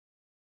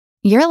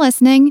You're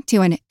listening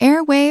to an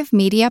Airwave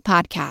Media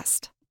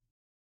Podcast.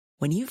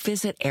 When you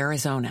visit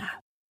Arizona,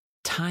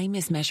 time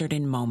is measured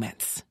in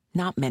moments,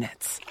 not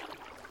minutes.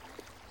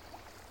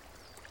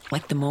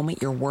 Like the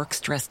moment your work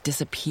stress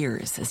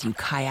disappears as you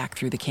kayak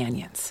through the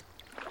canyons.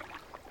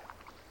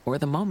 Or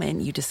the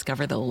moment you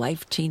discover the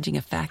life-changing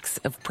effects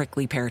of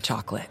prickly pear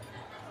chocolate.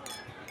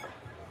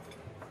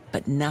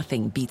 But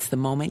nothing beats the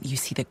moment you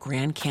see the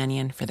Grand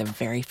Canyon for the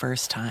very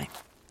first time.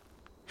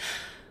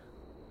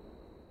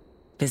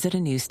 Visit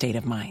a new state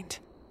of mind.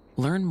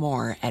 Learn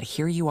more at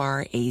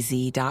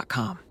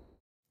hereyouareaz.com.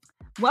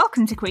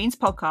 Welcome to Queen's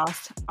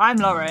Podcast. I'm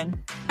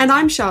Lauren. And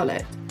I'm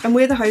Charlotte, and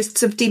we're the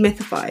hosts of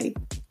Demythifying.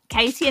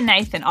 Katie and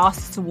Nathan asked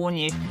us to warn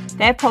you.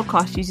 Their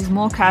podcast uses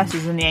more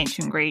curses than the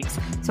ancient Greeks,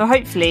 so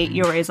hopefully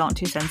your ears aren't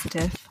too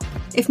sensitive.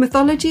 If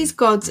mythologies,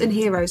 gods and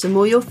heroes are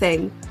more your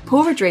thing,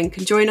 pour a drink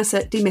and join us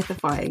at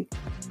Demythifying.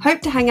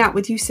 Hope to hang out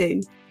with you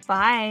soon.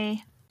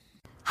 Bye.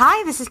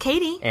 Hi, this is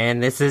Katie.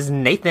 And this is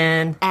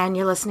Nathan. And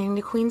you're listening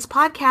to Queen's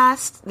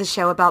Podcast, the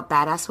show about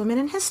badass women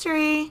in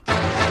history.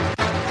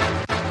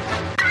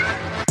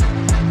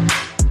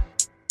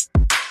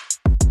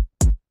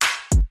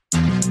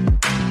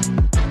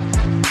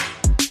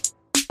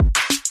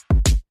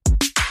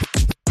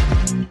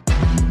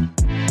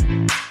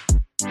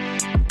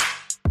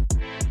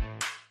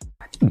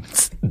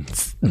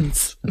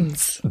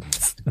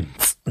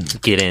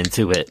 Get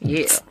into it.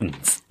 Yeah.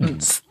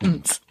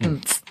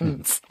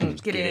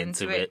 Get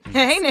into it.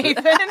 Hey,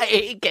 Nathan.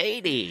 Hey,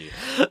 Katie.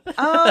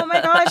 Oh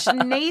my gosh,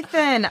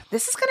 Nathan.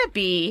 This is going to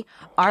be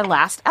our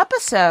last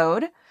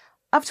episode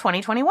of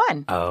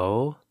 2021.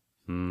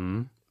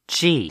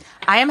 Gee.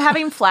 I am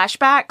having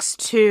flashbacks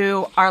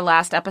to our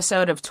last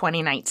episode of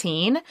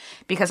 2019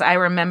 because I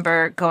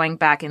remember going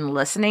back and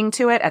listening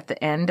to it at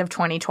the end of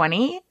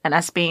 2020 and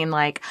us being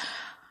like,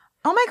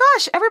 oh my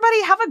gosh,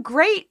 everybody have a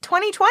great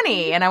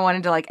 2020. And I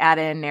wanted to add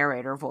in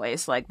narrator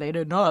voice. They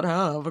did not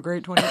have a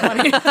great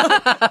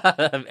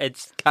 2020.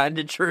 It's kind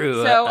of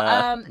true. So,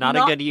 not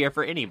a good year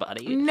for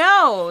anybody.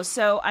 No.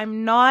 So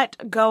I'm not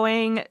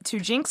going to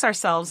jinx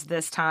ourselves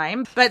this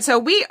time. But so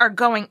we are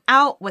going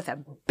out with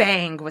a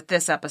bang with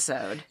this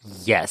episode.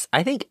 Yes.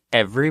 I think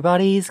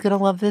everybody's going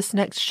to love this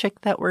next chick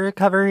that we're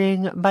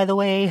covering, by the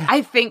way.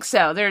 I think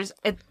so. There's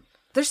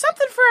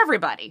something for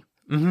everybody.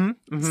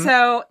 Mm-hmm.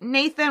 So,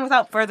 Nathan,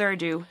 without further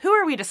ado, who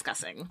are we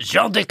discussing?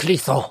 Jeanne de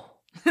Clisson.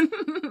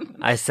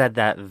 I said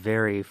that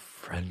very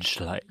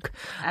French-like.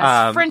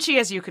 As Frenchy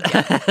as you could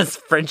get. As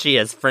Frenchy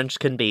as French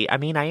can be. I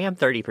mean, I am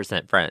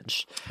 30%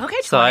 French.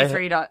 Okay, so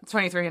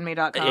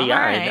 23andme.com. Yeah,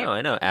 right.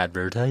 I know.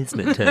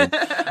 Advertisement.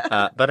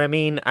 But I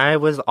mean, I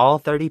was all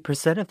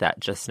 30% of that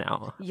just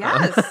now.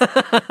 Yes.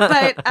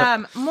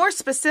 But more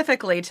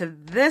specifically to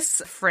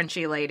this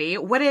Frenchy lady,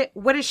 what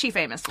is she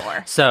famous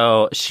for?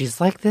 So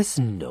she's like this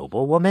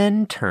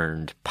noblewoman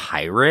turned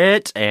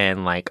pirate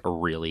and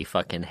really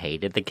fucking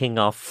hated the King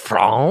of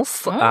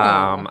France. Oh.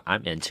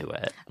 I'm into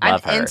it.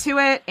 Love her. Into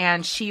it,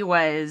 and she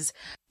was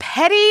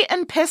petty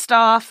and pissed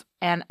off,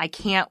 and I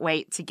can't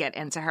wait to get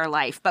into her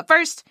life. But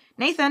first,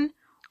 Nathan,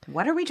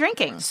 what are we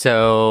drinking?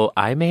 So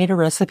I made a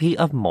recipe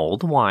of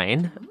mulled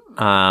wine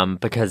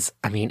because,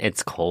 I mean,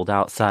 it's cold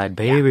outside.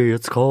 Baby, yeah.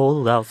 It's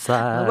cold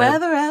outside. The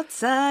weather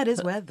outside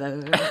is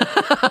weather.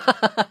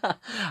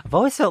 I've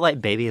always felt like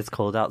Baby, It's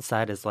Cold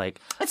Outside is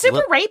It's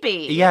super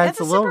rapey. Yeah, it's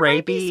a little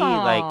rapey.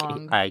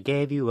 Song. I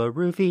gave you a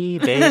roofie,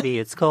 baby,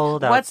 it's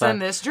cold outside. What's in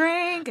this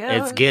drink?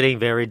 It's getting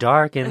very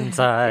dark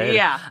inside.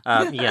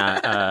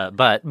 Yeah.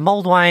 But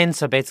mulled wine,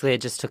 so basically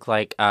it just took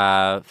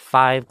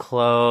 5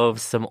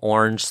 cloves, some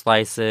orange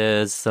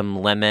slices, some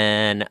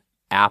lemon,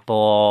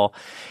 apple,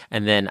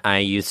 and then I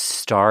used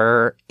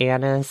star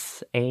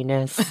anise.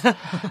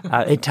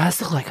 It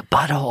does look like a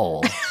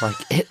butthole.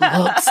 It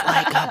looks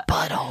like a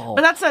butthole.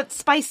 But that's a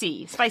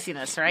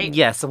spiciness, right?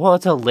 Yes. Well,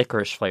 it's a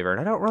licorice flavor, and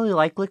I don't really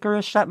like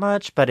licorice that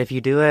much, but if you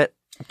do it,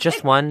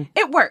 one.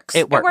 It works.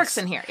 It works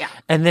in here, yeah.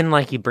 And then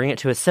you bring it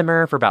to a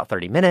simmer for about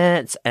 30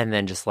 minutes and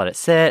then just let it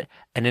sit.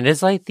 And it is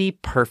the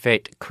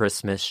perfect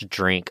Christmas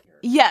drink.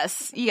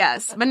 Yes.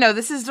 But no,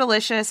 this is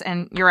delicious.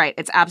 And you're right.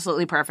 It's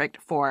absolutely perfect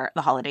for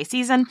the holiday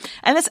season.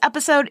 And this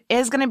episode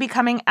is going to be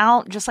coming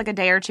out just a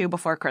day or two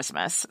before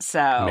Christmas. So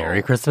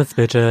Merry Christmas,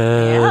 bitches.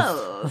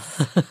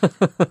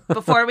 Yes.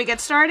 Before we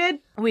get started,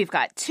 we've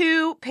got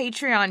 2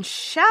 Patreon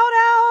shout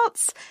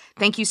outs.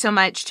 Thank you so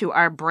much to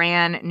our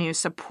brand new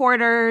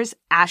supporters,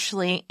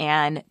 Ashley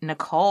and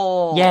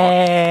Nicole.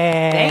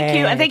 Yay! Thank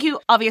you. And thank you,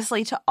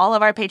 obviously, to all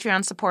of our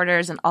Patreon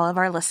supporters and all of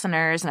our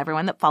listeners and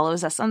everyone that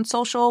follows us on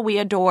social. We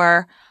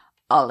adore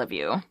all of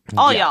you.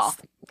 All y'all.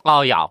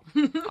 All y'all.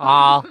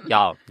 All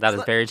y'all. That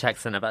is very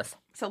Texan of us.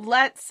 So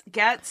let's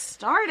get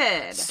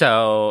started.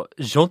 So,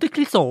 Jeanne de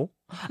Clisson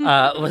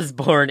was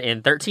born in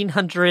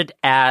 1300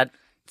 at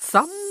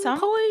some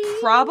point.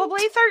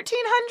 Probably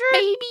 1300?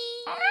 Maybe.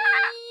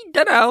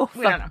 Don't know.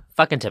 We don't know.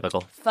 Fucking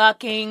typical.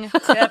 Fucking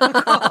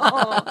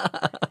typical.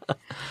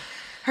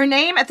 Her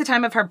name at the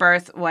time of her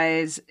birth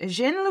was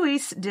Jeanne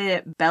Louise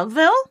de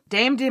Belleville,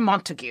 Dame de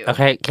Montague.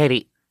 Okay,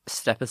 Katie,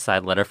 Step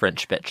aside, let a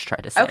French bitch try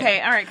to say Okay,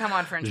 it. all right, come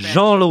on, French bitch.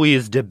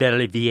 Jean-Louis de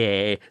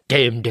Bellevier,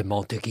 Dame de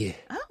Montaigu.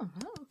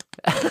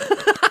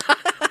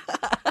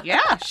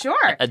 Yeah,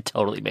 sure. I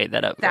totally made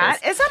that up.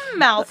 That is a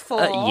mouthful.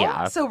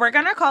 Yeah. So we're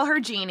going to call her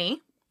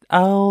Jeannie.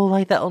 Oh,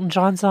 like the Elton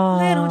John song.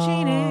 Little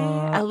Jeannie.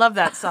 I love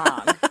that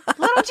song.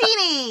 Little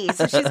Jeannie.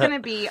 So she's going to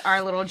be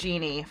our little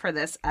Jeannie for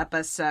this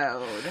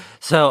episode.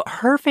 So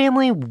her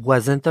family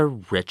wasn't the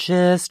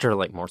richest or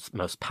like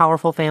most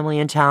powerful family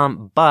in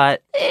town,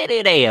 but it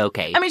did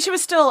A-okay. I mean, she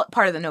was still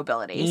part of the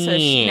nobility. So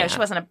she, Yeah. she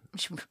wasn't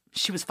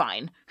she was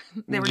fine.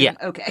 They were doing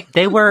okay.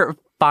 They were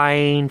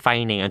fine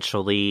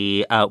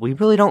financially. We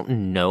really don't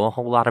know a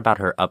whole lot about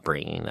her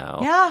upbringing, though.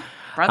 Yeah.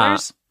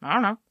 Brothers? I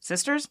don't know.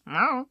 Sisters? I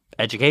don't know.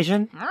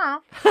 Education? I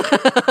don't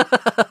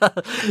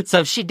know.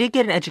 So if she did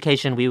get an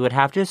education, we would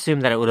have to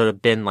assume that it would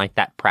have been like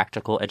that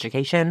practical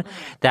education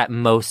that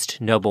most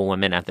noble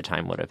women at the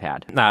time would have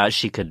had.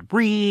 She could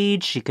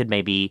read. She could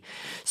maybe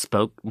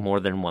spoke more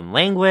than one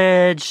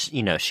language.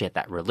 You know, she had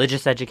that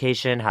religious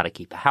education, how to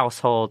keep a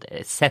household,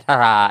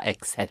 etc.,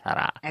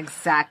 etc.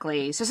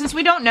 Exactly. So since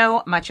we don't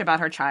know much about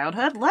her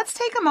childhood, let's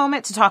take a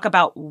moment to talk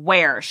about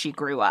where she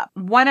grew up.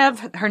 One of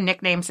her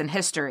nicknames in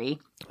history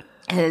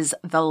is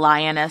the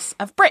Lioness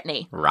of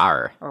Brittany.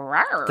 Rawr.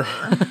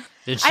 Rawr.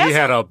 And she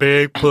had a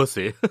big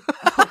pussy.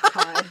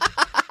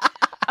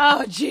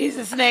 Oh,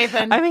 Jesus,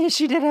 Nathan. I mean,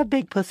 she did have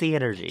big pussy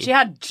energy. She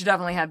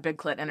definitely had big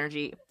clit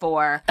energy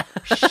for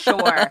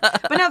sure.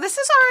 But no, this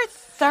is our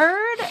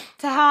third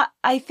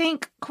I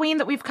think, queen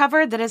that we've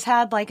covered that has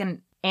had like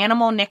an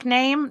animal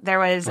nickname. There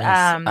was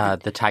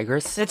the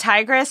tigress. the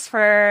tigress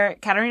for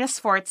Caterina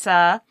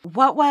Sforza.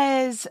 What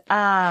was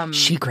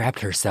She grabbed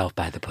herself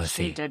by the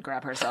pussy. She did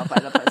grab herself by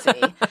the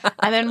pussy.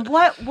 And then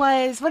what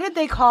did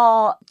they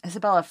call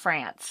Isabella of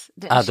France?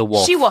 The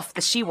wolf. She-wolf,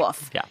 the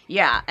she-wolf. Yeah.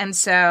 Yeah. And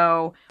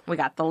so we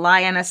got the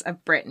Lioness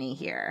of Brittany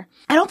here.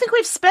 I don't think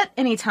we've spent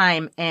any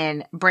time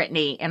in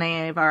Brittany in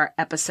any of our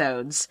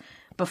episodes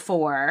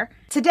before.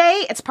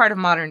 Today, it's part of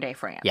modern-day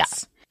France. Yeah.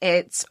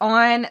 It's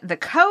on the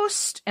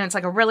coast, and it's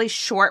like a really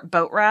short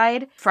boat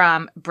ride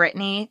from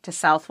Brittany to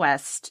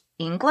southwest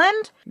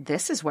England.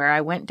 This is where I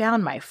went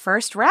down my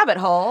first rabbit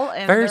hole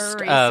in First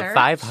the of research.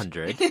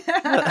 500.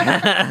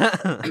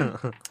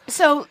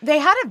 So they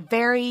had a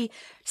very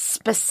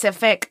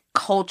specific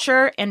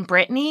culture in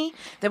Brittany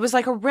that was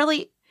like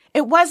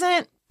it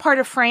wasn't part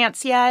of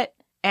France yet,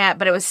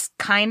 but it was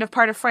kind of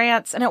part of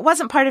France. And it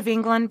wasn't part of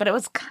England, but it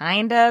was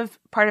kind of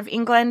part of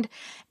England.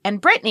 And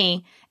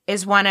Brittany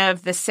is one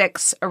of the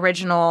 6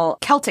 original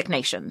Celtic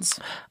nations.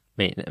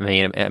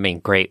 I mean,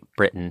 Great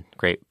Britain.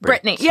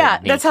 Brittany. Yeah,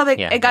 that's how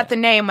it got the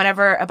the name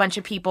whenever a bunch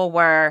of people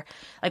were,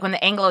 like when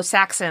the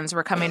Anglo-Saxons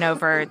were coming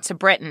over to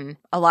Britain,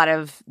 a lot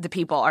of the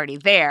people already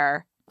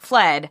there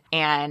fled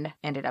and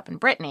ended up in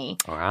Brittany.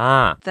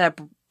 Ah. The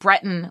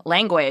Breton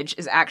language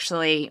is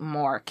actually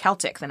more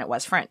Celtic than it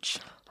was French.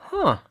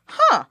 Huh.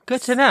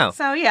 Good to know.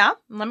 So, yeah,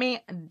 let me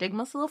dig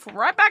myself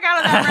right back out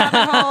of that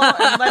rabbit hole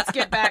and let's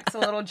get back to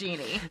little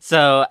Jeannie.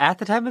 So, at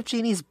the time of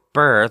Jeannie's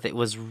birth, it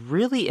was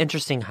really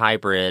interesting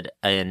hybrid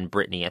in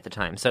Brittany at the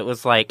time. So, it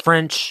was like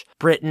French,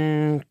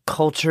 Britain,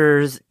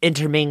 cultures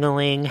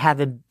intermingling,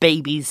 having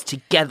babies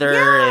together.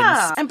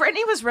 Yeah. And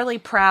Brittany was really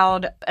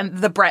proud, and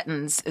the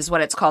Bretons is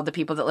what it's called, the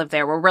people that live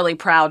there, were really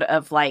proud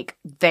of, like,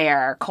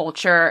 their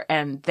culture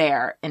and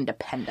their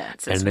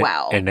independence as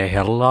well. And they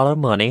had a lot of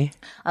money.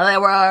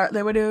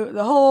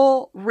 The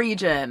whole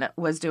region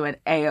was doing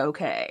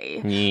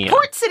A-okay. Yeah.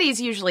 Port cities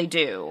usually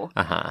do.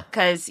 Uh-huh.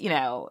 Because,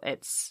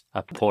 it's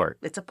A port.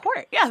 a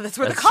port. Yeah, that's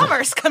where the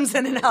commerce comes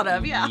in and out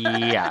of. Yeah.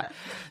 Yeah.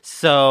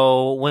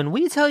 So when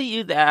we tell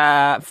you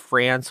that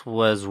France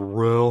was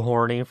real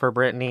horny for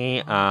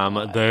Brittany,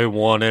 they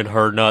wanted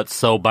her nuts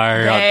so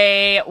bad.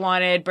 They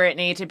wanted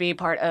Brittany to be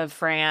part of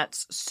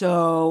France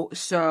so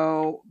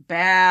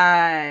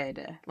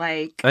bad.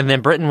 Like, And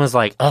then Britain was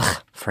like,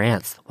 ugh,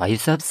 France, why are you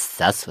so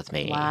obsessed with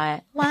me?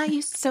 why are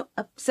you so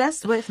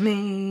obsessed with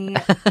me?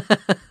 All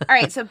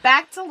right, so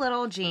back to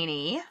little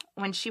Jeannie.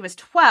 When she was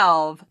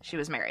 12, she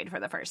was married for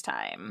the first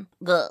time.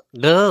 Ugh.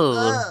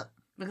 Ugh.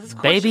 Because of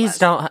course she Babies was.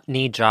 don't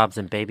need jobs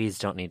and babies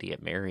don't need to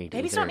get married.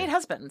 Babies either. don't need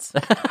husbands.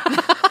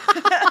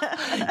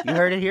 You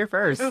heard it here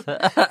first.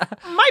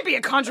 Might be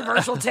a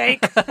controversial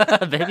take.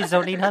 Babies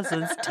don't need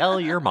husbands. Tell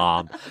your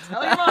mom.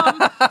 Tell your mom.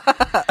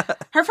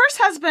 Her first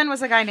husband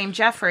was a guy named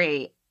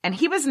Jeffrey, and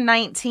he was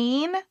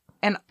 19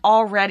 and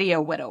already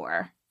a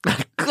widower.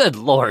 Good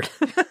Lord.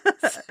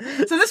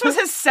 So this was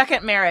his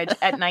second marriage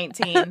at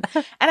 19. And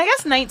I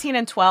guess 19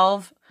 and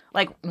 12,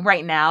 like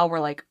right now, we're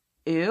like,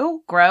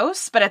 ew,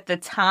 gross. But at the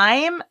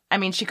time, I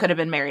mean, she could have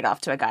been married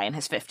off to a guy in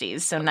his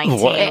 50s. So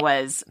 19 What?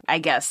 was, I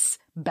guess,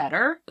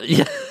 better.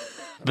 Yeah.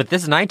 But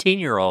this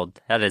 19-year-old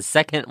had his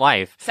second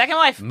wife. Second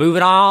wife.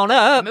 Moving on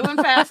up. Moving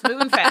fast,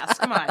 moving fast.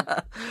 Come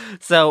on.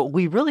 So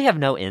we really have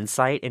no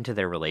insight into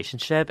their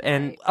relationship.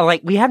 And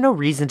we have no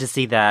reason to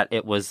see that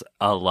it was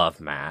a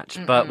love match.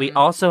 But we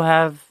also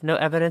have no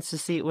evidence to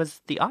see it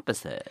was the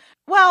opposite.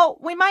 Well,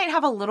 we might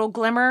have a little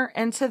glimmer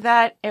into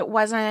that it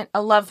wasn't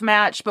a love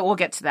match, but we'll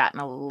get to that in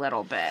a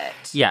little bit.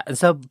 Yeah, and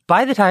so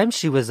by the time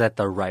she was at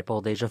the ripe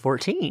old age of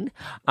 14,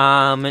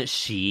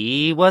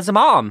 she was a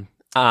mom.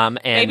 And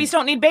babies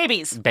don't need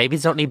babies.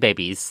 Babies don't need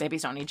babies.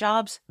 Babies don't need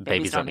jobs.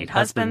 Babies don't need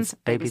husbands.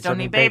 Babies don't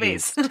need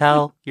babies.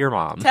 Tell your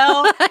mom.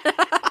 Tell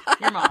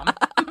your mom.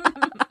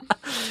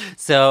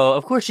 So,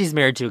 of course, she's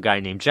married to a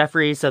guy named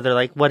Jeffrey, so they're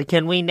like, what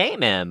can we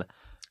name him?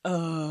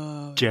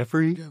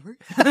 Jeffrey?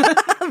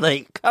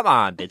 Come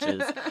on,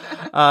 bitches.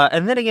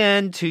 And then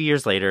again, 2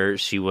 years later,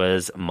 she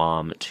was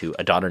mom to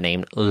a daughter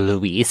named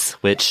Louise,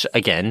 which,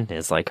 again,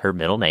 is like her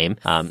middle name.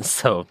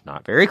 So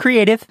not very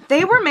creative.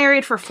 They were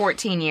married for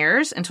 14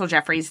 years until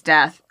Jeffrey's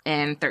death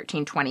in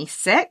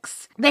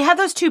 1326. They had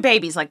those 2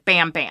 babies, like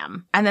bam,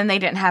 bam. And then they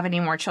didn't have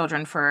any more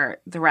children for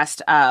the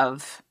rest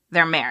of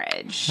their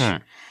marriage.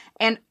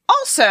 And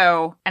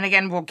also, and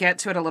again, we'll get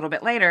to it a little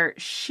bit later,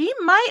 she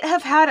might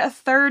have had a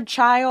 3rd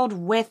child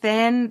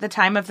within the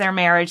time of their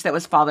marriage that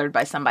was fathered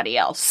by somebody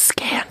else.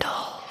 Scandal.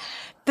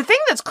 The thing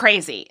that's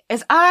crazy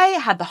is I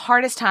had the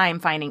hardest time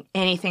finding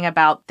anything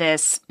about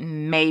this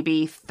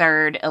maybe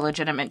 3rd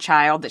illegitimate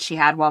child that she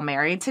had while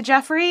married to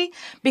Jeffrey,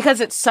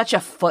 because it's such a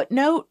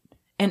footnote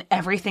in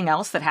everything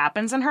else that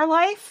happens in her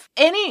life.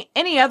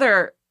 Any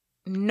other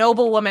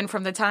noble woman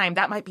from the time,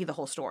 that might be the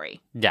whole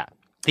story. Yeah.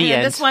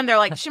 And this one, they're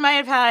like, she might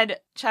have had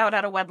child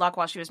out of wedlock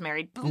while she was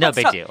married. But no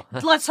big deal.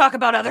 Let's talk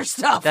about other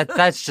stuff.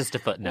 That's just a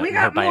footnote. We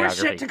got more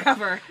shit to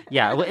cover.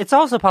 Yeah, well, it's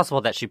also possible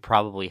that she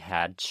probably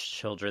had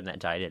children that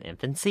died in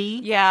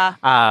infancy. Yeah.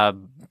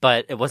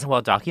 But it wasn't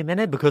well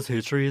documented because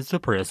history is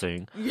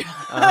depressing.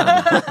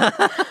 Yeah.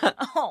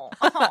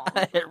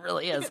 It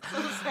really is. It's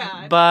so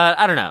sad. But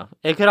I don't know.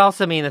 It could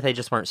also mean that they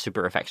just weren't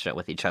super affectionate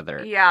with each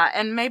other. Yeah,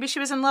 and maybe she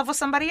was in love with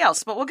somebody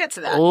else, but we'll get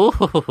to that.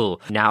 Ooh,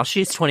 now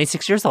she's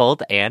 26 years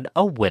old and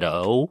a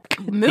widow.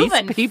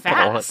 Moving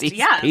fast. These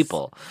yes.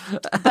 people.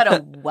 But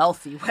a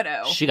wealthy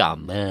widow. She got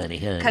money,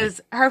 honey.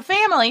 Because her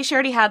family, she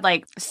already had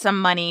some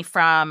money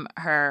from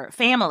her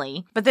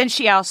family, but then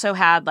she also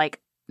had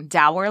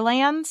dower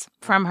lands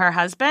from her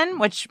husband,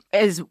 which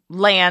is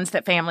lands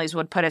that families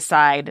would put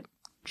aside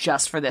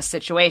just for this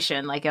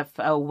situation. Like if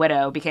a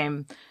widow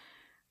became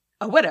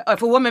a widow,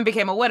 if a woman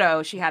became a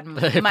widow, she had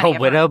money. If a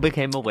widow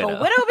became a widow.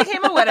 A widow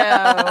became a widow.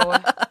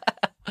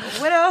 A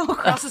widow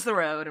crosses the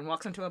road and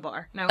walks into a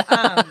bar. No,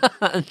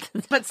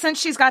 but since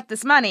she's got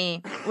this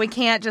money, we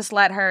can't just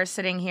let her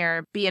sitting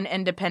here be an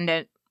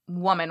independent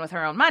woman with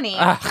her own money.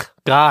 Ugh,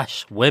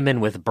 gosh, women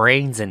with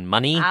brains and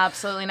money.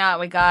 Absolutely not.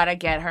 We gotta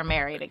get her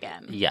married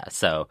again. Yeah,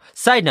 so,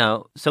 side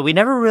note, so we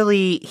never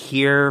really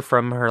hear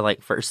from her,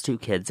 first 2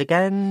 kids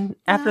again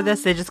after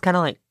this. They just kind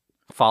of,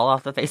 fall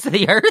off the face of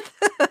the earth.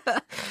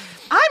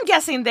 I'm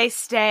guessing they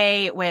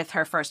stay with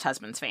her first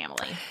husband's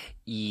family.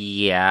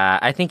 Yeah,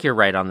 I think you're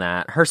right on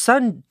that. Her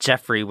son,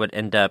 Jeffrey, would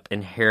end up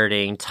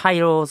inheriting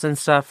titles and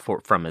stuff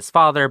from his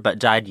father, but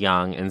died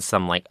young in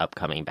some,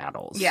 upcoming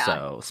battles. Yeah.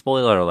 So,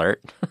 spoiler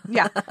alert.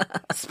 Yeah.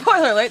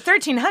 Spoiler alert,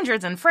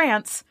 1300s in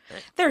France,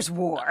 there's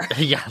war.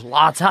 Yeah,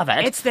 lots of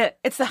it. It's the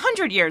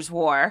 100 Years'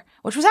 War,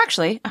 which was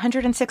actually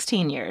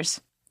 116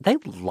 years. They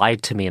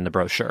lied to me in the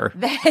brochure.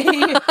 It's a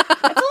little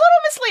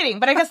misleading,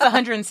 but I guess the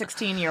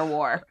 116-year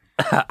war.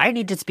 I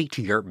need to speak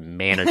to your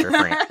manager,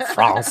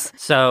 France.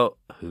 So,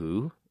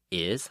 who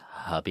is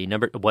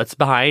what's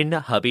behind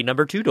hubby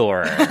number 2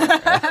 door?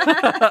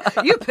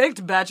 You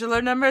picked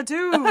bachelor number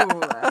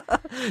 2.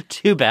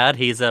 Too bad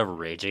he's a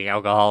raging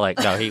alcoholic.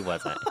 No, he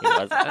wasn't.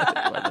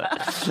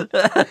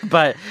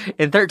 But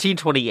in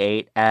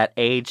 1328, at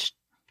age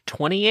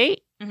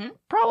 28,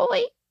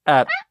 probably,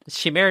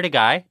 she married a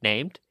guy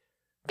named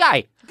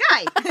Guy.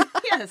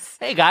 Yes.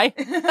 Hey, Guy.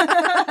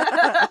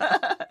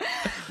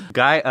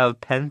 Guy of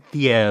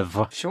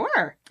Penthièvre.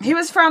 Sure. He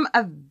was from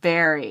a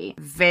very,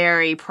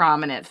 very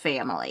prominent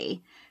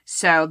family.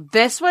 So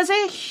this was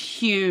a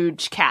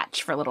huge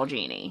catch for little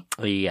Jeannie.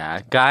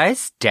 Yeah.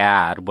 Guy's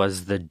dad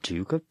was the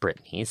Duke of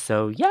Brittany.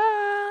 So,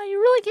 yeah, you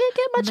really can't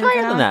get much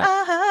higher than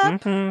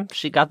that. Mm-hmm.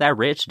 She got that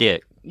rich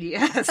dick.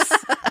 Yes.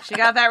 She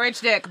got that rich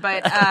dick.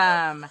 But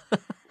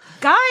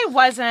Guy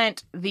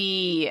wasn't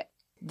the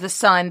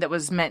son that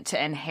was meant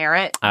to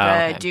inherit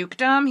the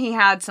dukedom. He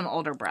had some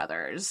older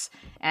brothers.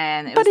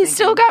 But he's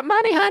still got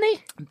money,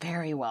 honey.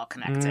 Very well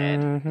connected.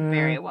 Mm-hmm.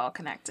 Very well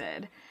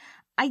connected.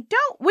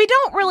 We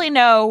don't really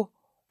know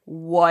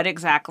what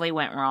exactly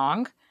went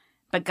wrong,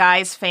 but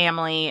Guy's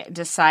family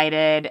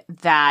decided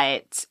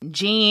that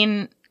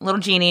little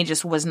Jeannie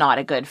just was not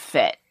a good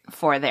fit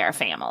for their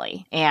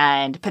family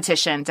and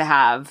petitioned to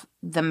have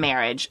the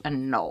marriage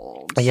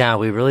annulled. Yeah,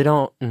 we really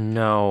don't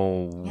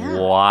know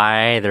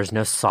why. There's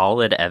no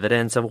solid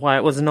evidence of why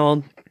it was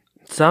annulled.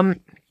 Some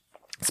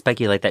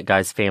speculate that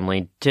Guy's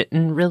family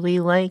didn't really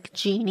like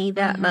Jeannie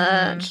that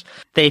much.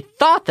 They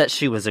thought that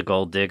she was a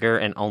gold digger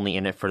and only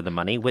in it for the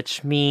money,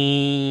 which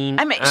means...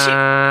 I mean,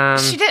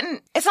 she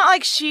didn't... It's not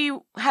like she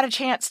had a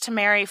chance to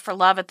marry for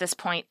love at this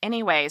point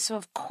anyway, so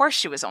of course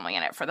she was only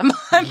in it for the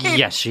money.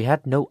 Yes, she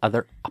had no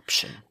other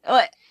option.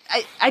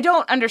 I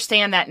don't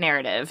understand that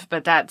narrative,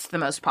 but that's the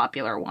most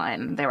popular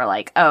one. They were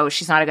like, oh,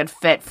 she's not a good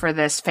fit for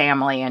this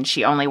family, and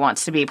she only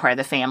wants to be part of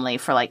the family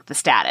for, like, the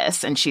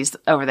status. And she's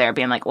over there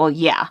being like, well,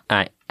 yeah.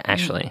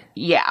 Actually.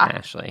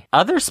 Yeah.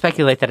 Others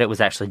speculate that it was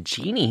actually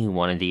Jeannie who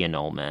wanted the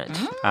annulment.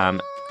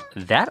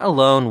 That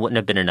alone wouldn't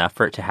have been enough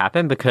for it to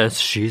happen because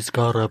she's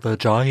got a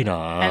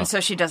vagina. And so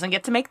she doesn't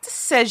get to make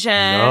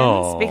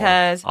decisions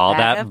because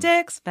bag of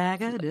dicks.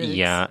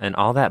 Yeah, and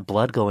all that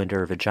blood going to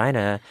her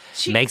vagina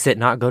makes it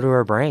not go to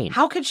her brain.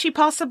 How could she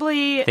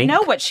possibly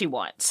know what she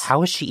wants?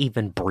 How is she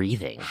even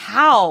breathing?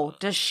 How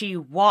does she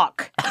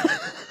walk?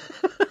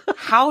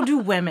 How do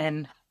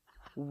women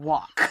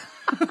walk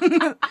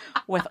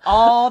with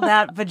all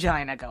that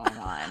vagina going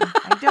on?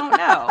 I don't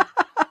know.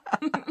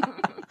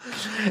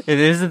 It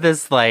isn't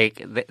this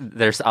like,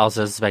 there's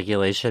also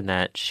speculation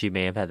that she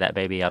may have had that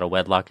baby out of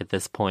wedlock at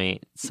this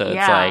point. So it's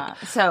like,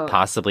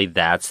 possibly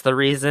that's the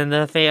reason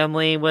the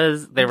family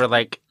they were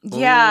like, ooh.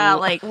 Yeah,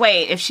 like,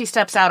 wait, if she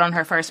steps out on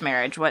her first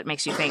marriage, what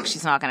makes you think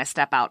she's not going to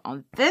step out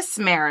on this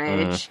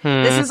marriage?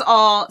 This is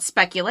all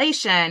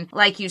speculation.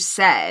 Like you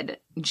said,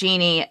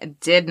 Jeannie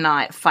did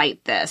not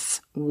fight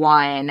this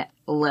one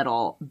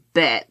little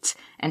bit,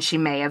 and she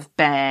may have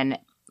been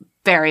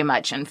very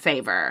much in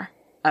favor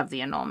of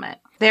the annulment.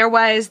 There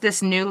was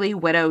this newly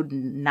widowed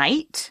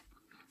knight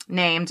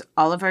named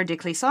Oliver de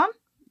Clisson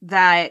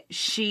that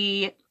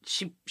she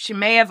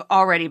may have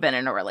already been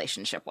in a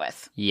relationship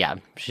with. Yeah,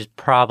 she's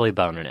probably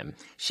boning him.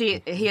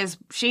 He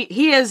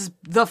is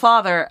the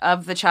father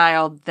of the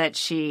child that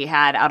she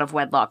had out of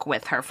wedlock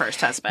with her first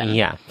husband.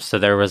 Yeah, so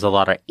there was a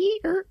lot of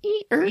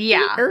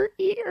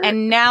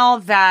And now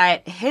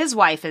that his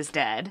wife is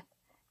dead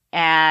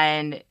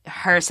and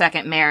her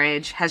second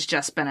marriage has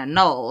just been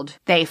annulled,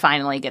 they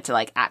finally get to,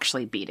 like,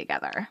 actually be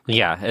together.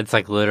 Yeah, it's,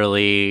 like,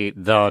 literally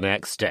the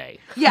next day.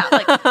 Yeah,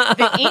 like,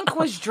 the ink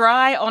was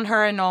dry on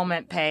her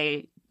annulment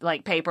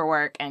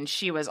paperwork, and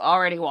she was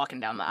already walking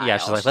down the aisle. Yeah,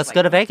 she's like, let's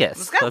go to Vegas.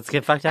 Let's go. Let's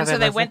get fucked up. And so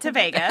they went to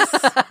Vegas.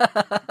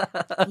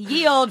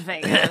 Ye old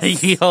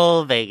Vegas. Ye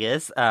old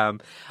Vegas.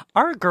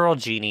 Our girl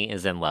Jeannie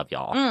is in love,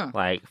 y'all.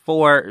 Like,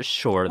 for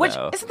sure,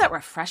 though. Isn't that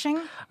refreshing?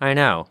 I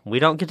know. We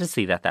don't get to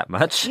see that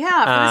much.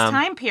 Yeah, for this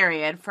time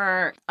period,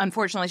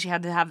 unfortunately, she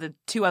had to have the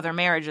 2 other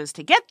marriages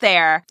to get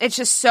there. It's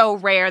just so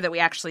rare that we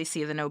actually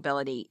see the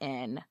nobility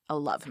in a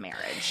love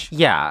marriage.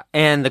 Yeah,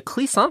 and the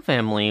Clisson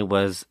family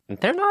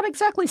they're not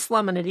exactly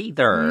slumming it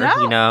either.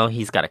 No. You know,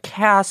 he's got a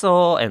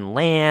castle and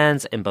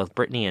lands in both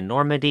Brittany and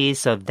Normandy,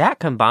 so that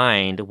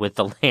combined with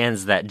the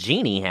lands that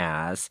Jeannie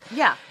has.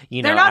 Yeah,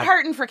 they're not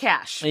hurting for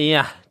cash.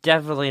 Yeah,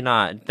 definitely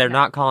not. They're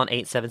not calling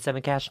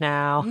 877 cash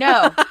now.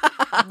 No,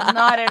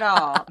 not at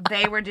all.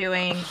 They were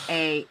doing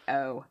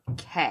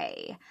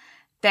A-OK.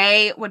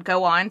 They would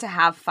go on to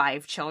have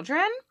 5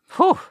 children.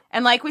 Whew.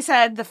 And like we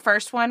said, the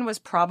first one was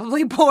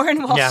probably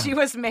born while she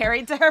was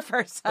married to her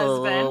first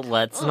husband.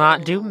 Let's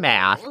not do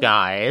math,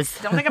 guys.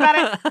 Don't think about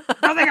it.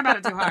 Don't think about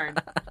it too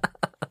hard.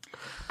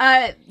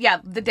 Yeah,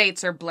 the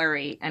dates are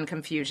blurry and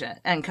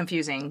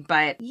confusing,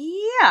 but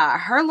yeah,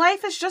 her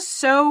life is just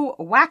so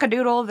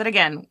wackadoodle that,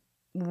 again,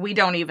 we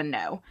don't even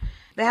know.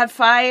 They had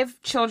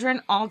 5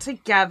 children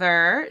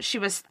altogether. She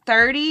was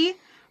 30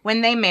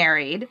 when they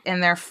married. In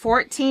their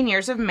 14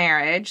 years of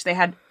marriage, they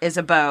had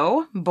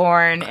Isabeau,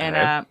 born in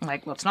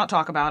let's not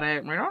talk about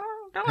it.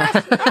 Don't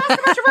ask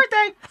about your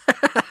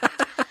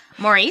birthday.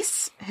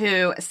 Maurice,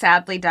 who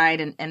sadly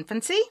died in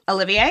infancy.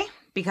 Olivier,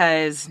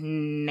 because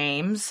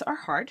names are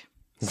hard.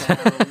 So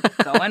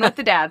going with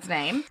the dad's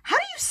name. How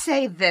do you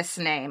say this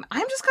name?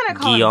 I'm just going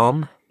to call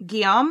him...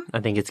 Guillaume?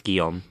 I think it's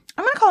Guillaume.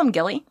 I'm going to call him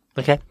Gilly.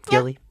 Okay,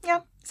 Gilly. Yeah.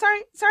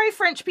 Sorry,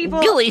 French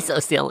people. Gilly's so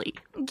silly.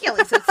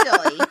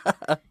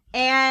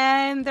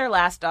 And their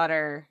last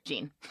daughter,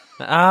 Jeanne.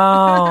 Oh,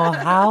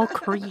 how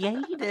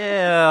creative.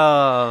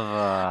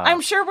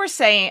 I'm sure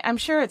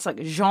it's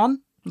like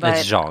Jeanne. But,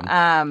 it's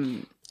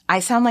Jeanne. I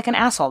sound like an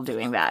asshole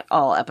doing that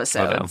all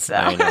episode.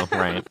 I know,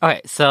 right. All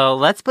right, so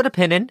let's put a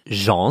pin in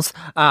Jean's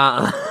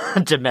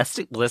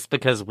domestic bliss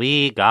because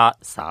we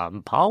got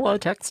some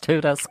politics to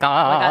discuss. We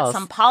got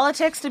some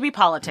politics to be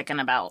politicking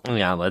about.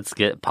 Yeah, let's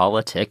get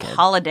politicking.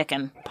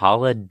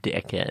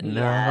 Politicking.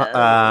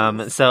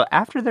 Yes. So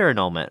after their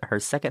annulment,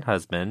 her second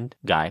husband,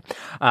 Guy,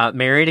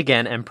 married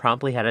again and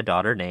promptly had a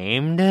daughter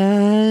named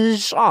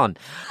Jeanne.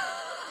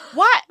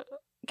 What?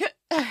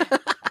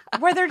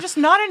 Were there just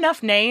not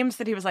enough names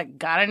that he was like,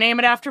 gotta name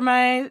it after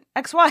my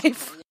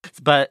ex-wife?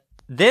 But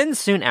then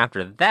soon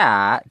after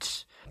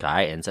that,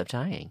 Guy ends up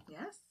dying.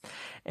 Yes.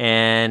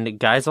 And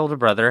Guy's older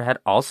brother had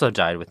also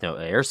died with no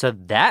heir, so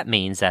that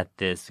means that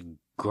this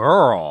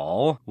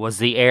girl was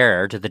the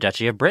heir to the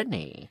Duchy of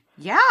Brittany.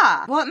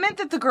 Yeah. Well, it meant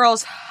that the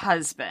girl's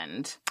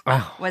husband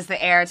was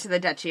the heir to the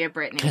Duchy of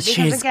Brittany. Because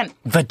she's again,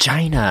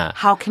 vagina.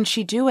 how can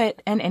she do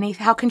it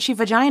how can she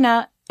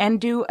vagina and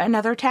do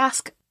another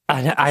task?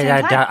 I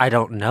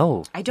don't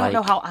know. I don't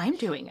know how I'm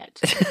doing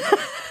it.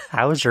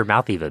 How is your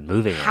mouth even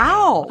moving?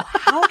 How?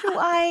 How do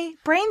I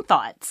brain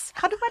thoughts?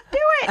 How do I do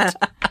it?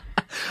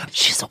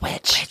 She's a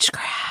witch.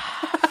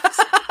 Witchcraft.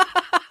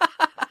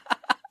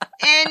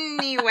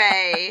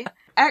 Anyway,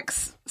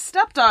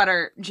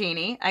 ex-stepdaughter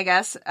Jeanne, I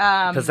guess.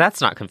 Because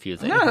that's not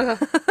confusing.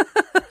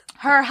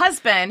 Her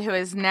husband, who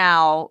is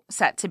now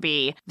set to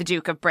be the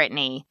Duke of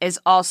Brittany, is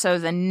also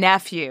the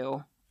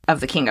nephew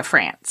of the King of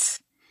France.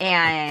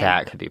 And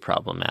that could be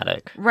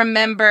problematic.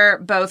 Remember,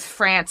 both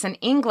France and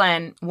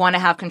England want to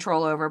have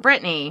control over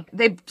Brittany.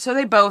 So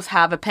they both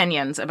have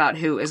opinions about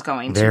who is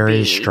going to be.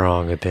 Very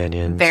strong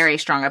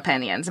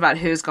opinions about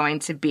who's going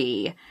to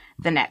be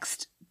the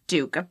next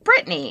Duke of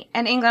Brittany.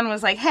 And England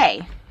was like,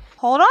 hey,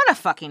 hold on a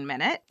fucking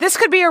minute. This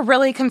could be a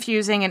really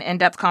confusing and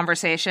in-depth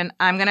conversation.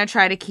 I'm going to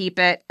try to keep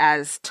it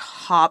as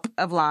top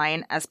of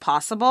line as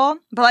possible.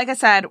 But like I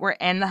said, we're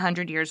in the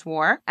 100 Years'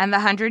 War. And the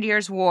 100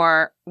 Years'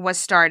 War was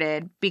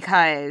started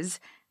because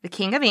the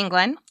King of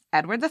England,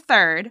 Edward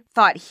III,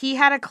 thought he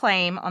had a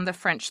claim on the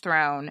French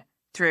throne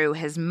through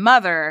his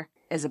mother,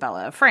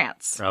 Isabella of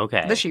France.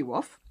 Okay. The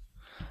she-wolf.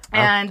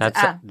 And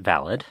that's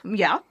valid.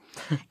 Yeah.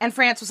 And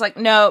France was like,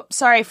 no,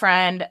 sorry,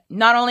 friend.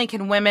 Not only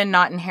can women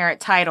not inherit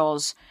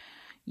titles,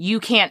 you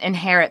can't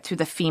inherit through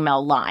the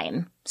female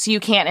line. So you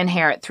can't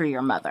inherit through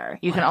your mother.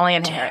 You can only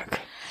inherit.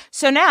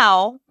 So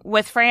now,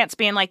 with France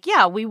being like,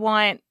 yeah, we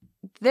want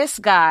this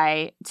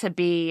guy to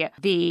be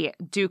the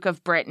Duke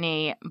of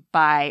Brittany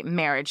by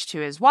marriage to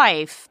his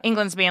wife,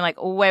 England's being like,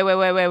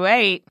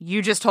 wait.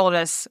 You just told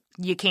us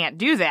you can't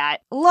do that.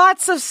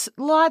 Lots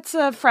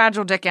of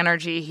fragile dick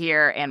energy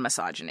here and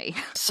misogyny.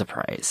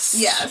 Surprise.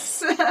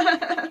 Yes.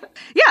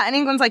 Yeah, and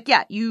England's like,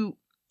 yeah, you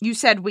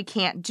said we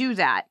can't do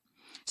that.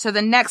 So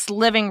the next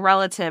living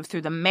relative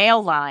through the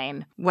male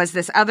line was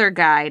this other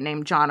guy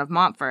named John of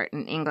Montfort.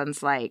 And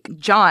England's like,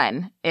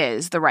 John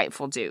is the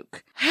rightful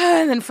duke.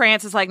 And then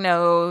France is like,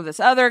 no,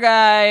 this other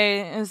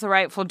guy is the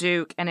rightful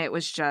duke. And it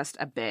was just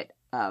a bit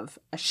of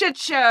a shit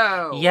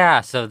show.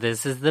 Yeah, so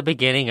this is the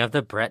beginning of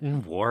the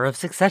Breton War of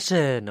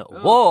Succession.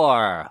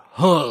 War.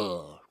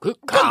 What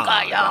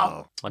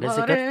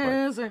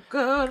is it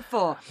good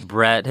for?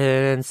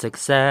 Breton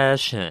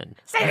Succession.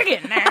 Say it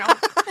again now.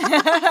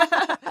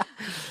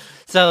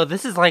 So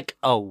this is like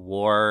a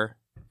war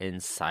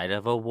inside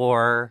of a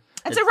war.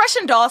 It's a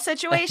Russian doll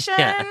situation.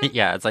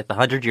 Yeah, it's like the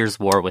 100 Years'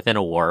 War within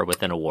a war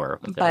within a war.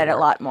 But a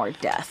lot more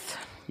death.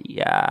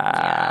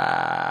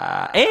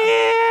 Yeah.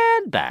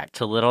 And back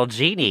to little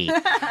Jeanne.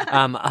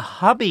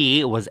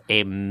 Hubby was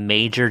a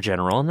major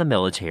general in the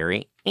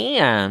military,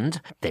 and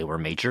they were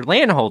major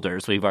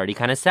landholders. We've already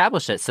kind of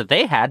established it. So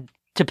they had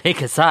to pick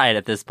a side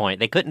at this point.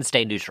 They couldn't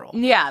stay neutral.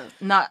 Yeah,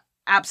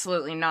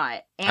 absolutely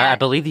not. And I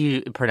believe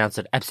you pronounce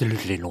it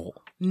absolutely no.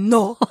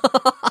 No.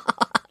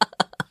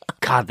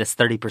 God, this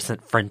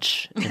 30%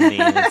 French in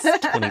me is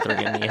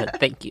 23 in me.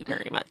 Thank you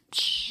very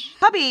much.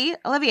 Hubby,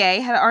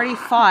 Olivier, had already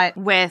fought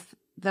with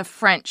the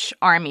French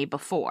army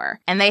before,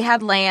 and they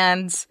had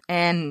lands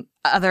and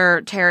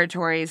other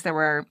territories that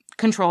were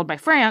controlled by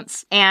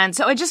France, and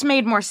so it just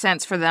made more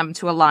sense for them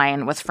to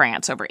align with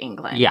France over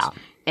England. Yeah.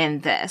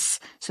 In this.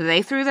 So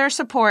they threw their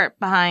support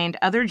behind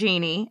other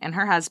Jeanne and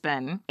her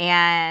husband.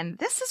 And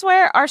this is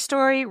where our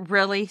story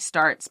really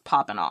starts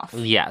popping off.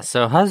 Yeah,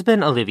 so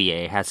husband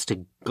Olivier has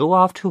to go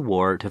off to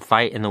war to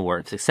fight in the War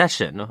of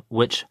Succession,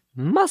 which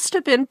must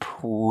have been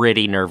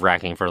pretty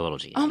nerve-wracking for little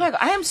Jeanne. Oh my God,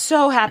 I am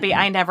so happy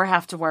I never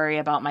have to worry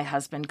about my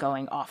husband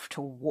going off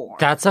to war.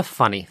 That's a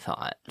funny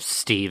thought.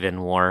 Steve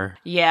in war.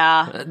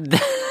 Yeah.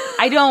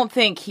 I don't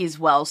think he's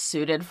well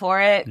suited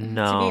for it,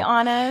 no. To be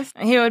honest.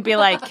 He would be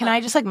like, can I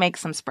just make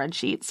some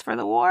spreadsheets for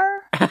the war?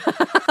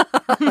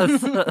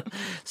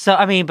 So,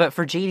 I mean, but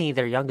for Jeanne,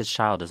 their youngest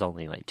child is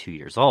only 2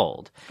 years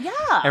old. Yeah.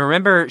 And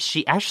remember,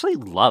 she actually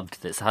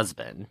loved this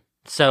husband.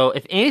 So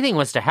if anything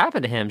was to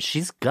happen to him,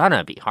 she's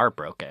gonna be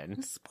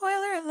heartbroken.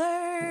 Spoiler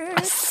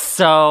alert.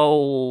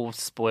 So,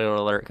 spoiler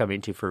alert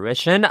coming to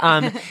fruition.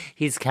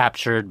 He's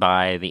captured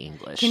by the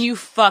English. Can you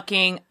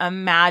fucking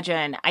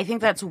imagine? I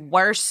think that's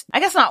worse. I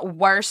guess not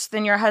worse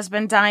than your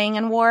husband dying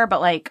in war,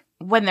 but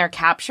when they're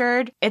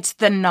captured, it's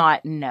the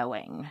not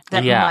knowing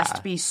that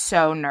must be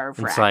so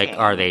nerve-wracking. It's like,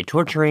 are they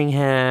torturing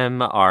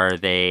him? Are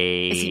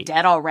they... Is he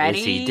dead already?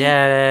 Is he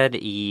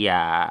dead?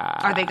 Yeah.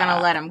 Are they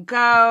gonna let him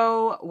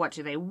go? What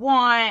do they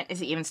want? Is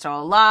he even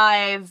still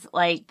alive?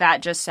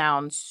 That just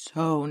sounds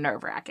so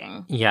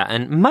nerve-wracking. Yeah,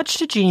 and much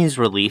to Jeanne's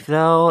relief,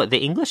 though, the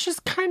English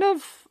just kind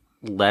of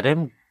let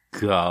him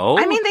go.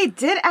 I mean, they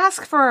did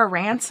ask for a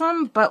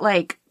ransom, but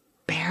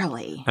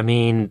barely. I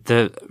mean,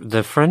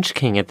 the French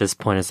king at this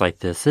point is like,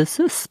 this is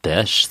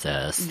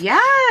suspicious.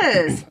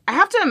 Yes! I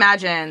have to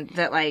imagine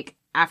that,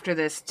 after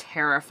this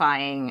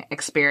terrifying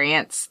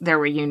experience, their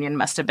reunion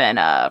must have been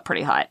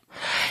pretty hot.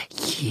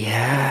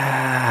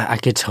 Yeah, I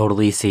could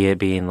totally see it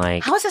being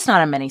like... How is this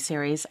not a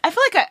miniseries? I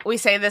feel like we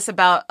say this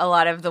about a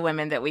lot of the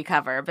women that we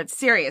cover, but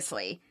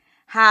seriously,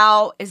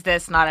 how is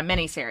this not a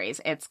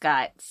miniseries? It's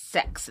got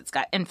sex, it's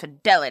got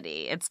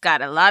infidelity, it's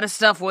got a lot of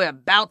stuff we're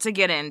about to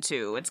get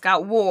into, it's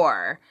got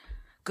war.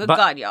 Good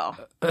God, y'all.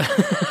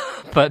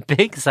 But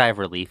big sigh of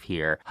relief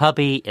here.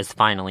 Hubby is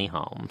finally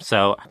home,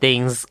 so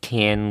things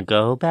can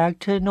go back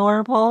to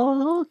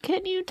normal.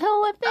 Can you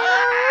tell if they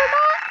are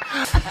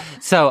or not?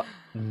 So,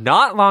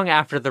 not long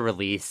after the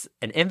release,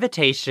 an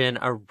invitation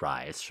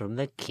arrives from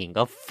the King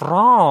of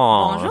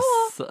France.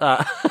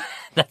 Bonjour.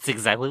 That's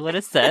exactly what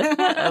it said.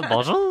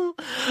 Bonjour.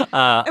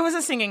 It was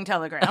a singing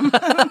telegram.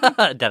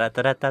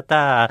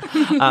 Da-da-da-da-da-da.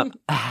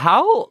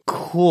 How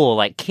cool.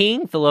 Like,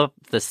 King Philip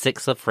VI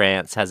of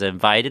France has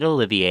invited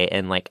Olivier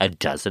and, like, a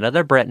dozen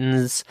other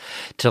Britons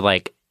to,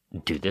 like,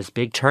 do this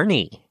big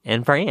tourney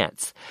in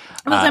France.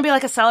 It was going to be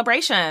like a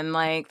celebration.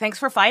 Like, thanks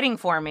for fighting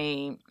for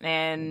me.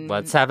 And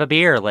let's have a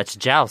beer. Let's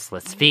joust.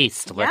 Let's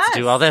feast. Let's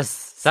do all this.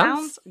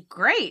 Sounds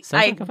great.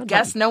 I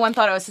guess no one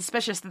thought it was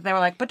suspicious that they were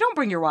like, but don't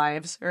bring your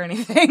wives or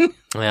anything.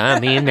 Yeah, I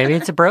mean, maybe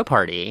it's a bro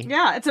party.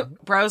 Yeah, it's a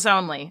bros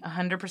only.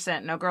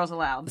 100%. No girls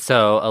allowed.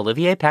 So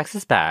Olivier packs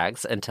his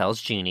bags and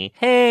tells Jeannie,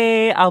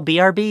 hey, I'll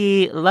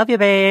BRB. Love you,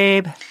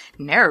 babe.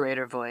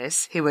 Narrator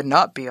voice. He would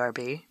not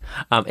BRB.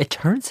 It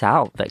turns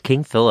out that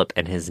King Philip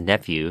and his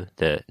nephew,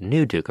 the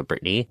new Duke of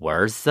Brittany,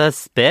 were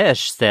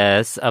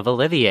suspicious of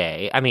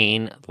Olivier. I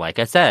mean, like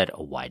I said,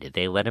 why did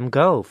they let him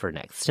go for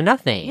next to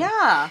nothing?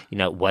 Yeah. You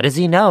know, what does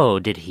he know?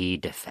 Did he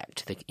defect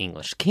to the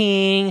English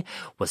king?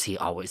 Was he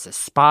always a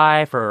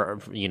spy for,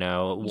 you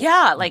know...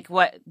 Yeah, like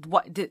what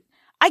did...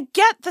 I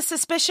get the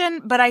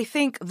suspicion, but I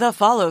think the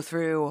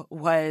follow-through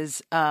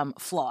was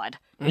flawed.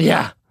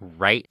 Yeah,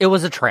 right. It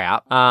was a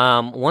trap.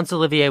 Once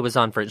Olivier was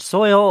on French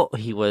soil,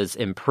 he was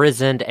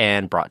imprisoned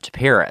and brought to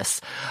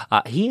Paris.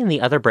 He and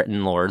the other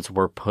Breton lords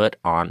were put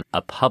on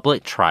a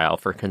public trial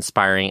for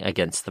conspiring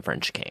against the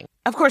French king.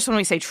 Of course, when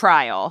we say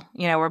trial,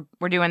 you know,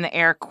 we're doing the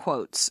air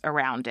quotes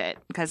around it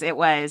because it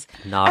was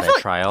not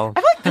a trial.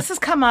 I feel like this has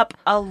come up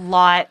a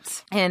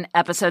lot in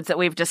episodes that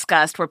we've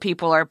discussed where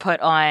people are put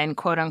on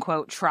quote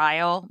unquote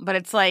trial, but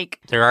it's like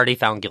they're already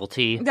found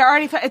guilty.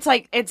 It's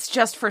like it's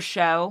just for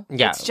show.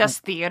 Yeah, it's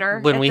just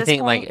theater. When we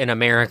think point. like in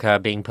America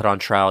being put on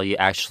trial, you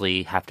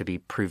actually have to be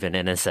proven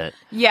innocent.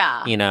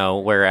 Yeah, you know,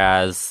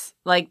 whereas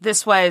like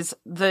this was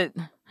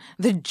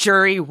the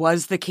jury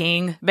was the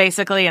king,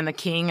 basically, and the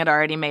king had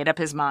already made up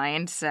his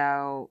mind.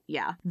 So,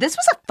 yeah. This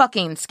was a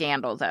fucking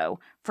scandal, though,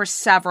 for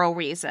several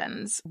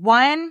reasons.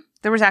 One,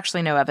 there was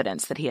actually no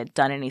evidence that he had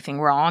done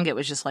anything wrong. It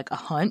was just like a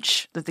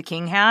hunch that the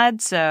king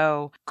had.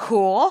 So,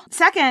 cool.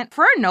 Second,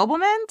 for a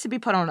nobleman to be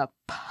put on a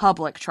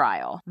public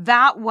trial,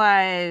 that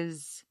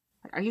was...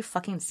 Are you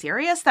fucking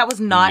serious? That was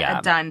not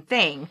a done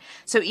thing.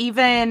 So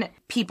even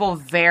people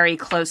very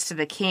close to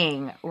the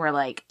king were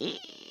like...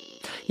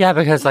 Yeah,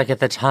 because like at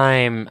the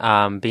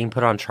time, being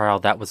put on trial,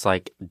 that was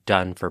like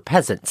done for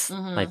peasants.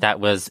 Mm-hmm. Like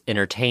that was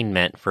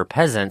entertainment for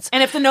peasants.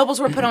 And if the nobles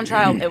were put on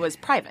trial, it was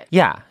private.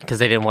 Yeah, because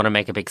they didn't want to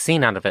make a big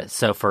scene out of it.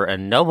 So for a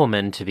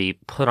nobleman to be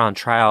put on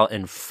trial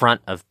in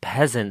front of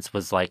peasants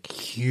was like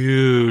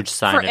huge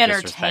sign of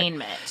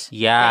entertainment. Disrespect.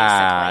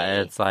 Yeah,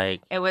 basically. It's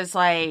like... It was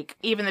like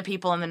even the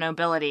people in the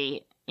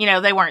nobility... You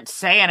know, they weren't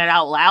saying it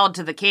out loud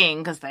to the king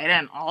because they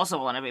didn't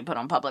also want to be put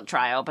on public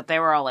trial, but they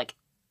were all like,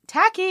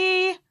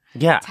 tacky.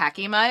 Yeah.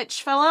 Tacky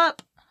much,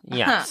 Philip?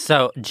 Yeah.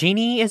 So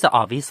Jeannie is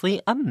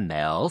obviously a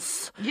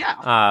mess.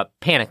 Yeah.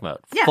 Panic mode.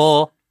 Yes.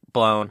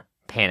 Full-blown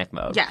panic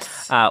mode.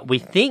 Yes. We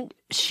think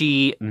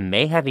she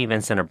may have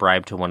even sent a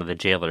bribe to one of the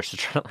jailers to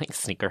try to like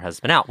sneak her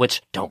husband out,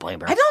 which don't blame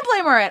her. I don't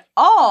blame her at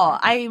all.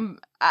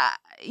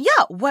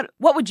 Yeah, what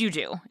would you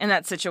do in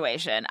that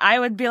situation? I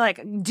would be like,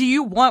 do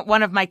you want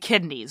one of my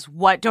kidneys?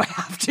 What do I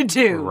have to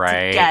do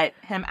to get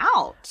him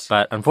out?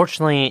 But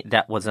unfortunately,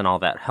 that wasn't all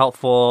that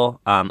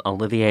helpful.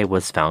 Olivier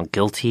was found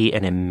guilty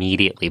and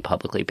immediately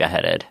publicly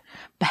beheaded.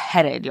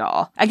 Beheaded,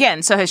 y'all.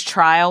 Again, so his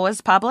trial was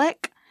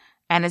public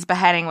and his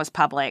beheading was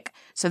public.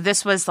 So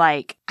this was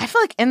like, I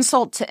feel like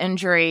insult to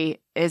injury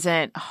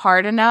isn't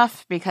hard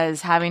enough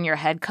because having your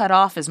head cut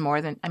off is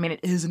more than, I mean, it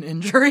is an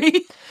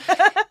injury.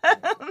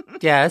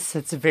 Yes,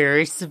 it's a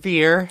very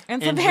severe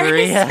injury. It's a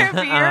very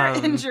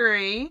severe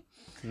injury.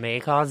 May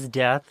cause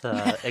death,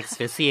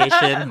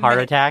 asphyxiation, heart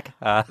attack.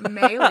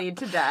 May lead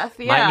to death,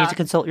 yeah. Might need to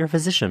consult your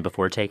physician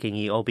before taking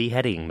EO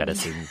beheading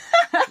medicine.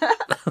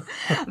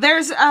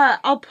 There's,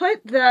 I'll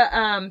put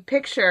the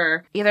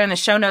picture either in the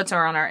show notes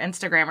or on our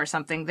Instagram or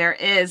something. There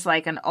is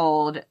like an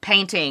old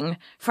painting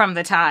from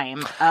the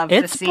time of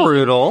the scene. It's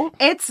brutal.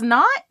 It's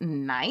not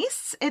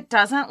nice. It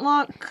doesn't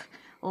look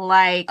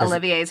like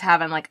Olivier's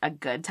having like a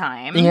good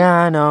time.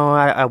 Yeah, no,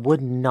 I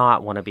would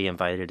not want to be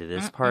invited to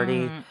this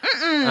party.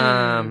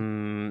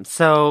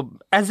 So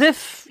as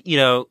if, you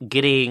know,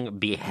 getting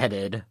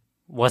beheaded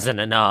wasn't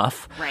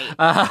enough. Right.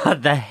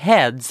 The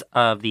heads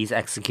of these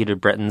executed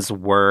Britons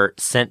were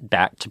sent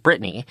back to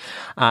Brittany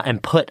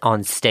and put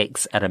on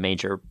stakes at a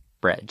major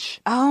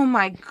bridge. Oh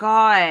my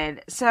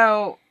God.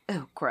 So,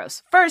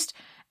 gross. First,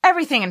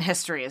 everything in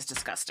history is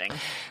disgusting.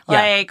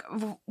 Yeah.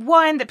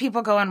 One, that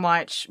people go and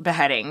watch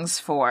beheadings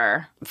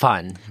for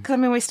Fun. Because,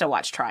 we still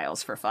watch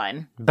trials for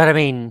fun. But,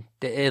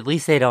 at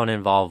least they don't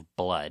involve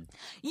blood.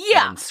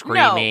 Yeah. And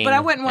screaming. No, but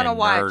I wouldn't want to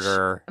watch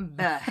murder.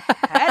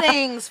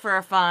 beheadings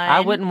for fun.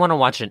 I wouldn't want to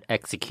watch an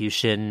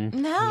execution.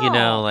 No.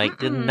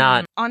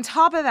 Not. On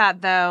top of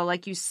that, though,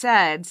 like you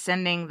said,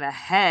 sending the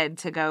head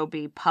to go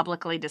be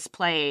publicly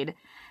displayed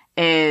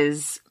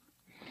is...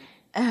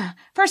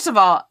 first of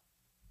all,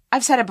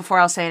 I've said it before,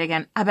 I'll say it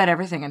again. I bet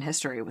everything in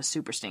history was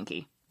super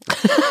stinky.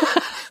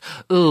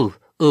 Ooh,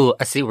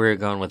 I see where you're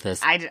going with this.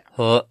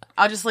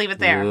 I'll just leave it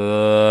there.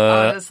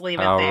 All there.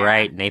 All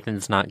right,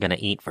 Nathan's not going to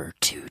eat for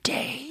 2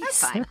 days. That's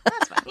fine. A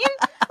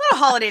little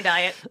holiday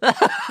diet.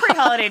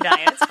 Pre-holiday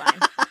diet. It's fine.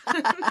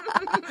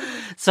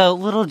 So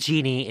little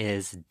Jeannie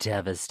is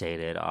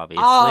devastated,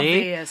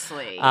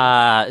 obviously.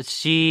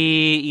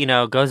 She,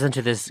 goes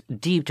into this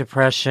deep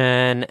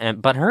depression,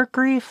 but her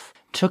grief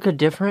took a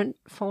different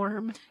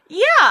form.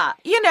 Yeah.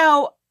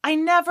 I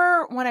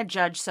never want to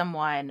judge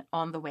someone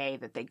on the way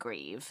that they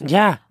grieve.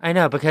 Yeah, I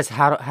know, because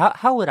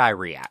how would I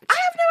react? I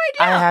have no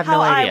idea. I have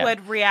no idea. I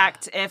would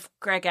react if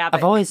Greg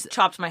Abbott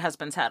chopped my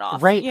husband's head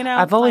off. Right.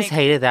 I've always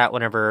hated that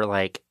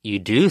whenever, you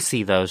do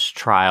see those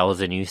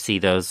trials and you see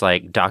those,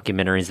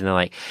 documentaries and they're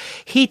like,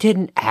 he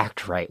didn't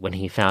act right when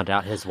he found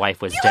out his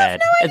wife was dead.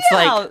 Have no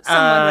idea how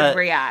someone would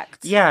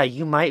react. Yeah,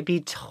 you might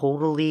be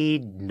totally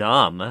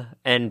numb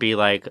and be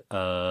like, you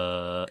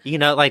have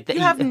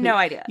no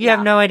idea. You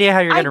have no idea how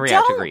you're going to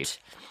react to grief.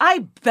 I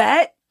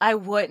bet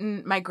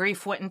my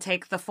grief wouldn't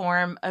take the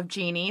form of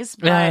Jeannie's,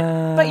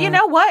 but you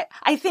know what?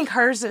 I think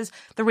hers is,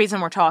 the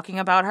reason we're talking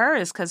about her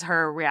is because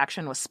her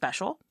reaction was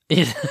special.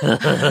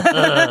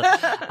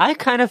 I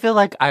kind of feel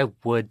like I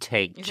would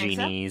take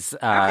Jeannie's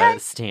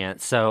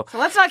stance. So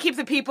let's not keep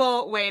the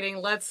people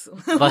waiting. Let's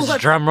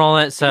drum roll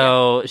it.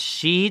 So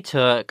she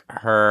took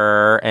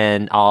her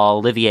and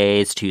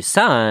Olivier's 2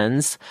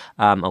 sons,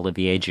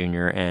 Olivier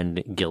Jr.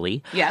 and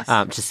Gilly,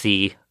 to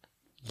see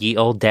Ye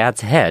Old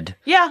Dad's head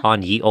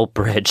on Ye Old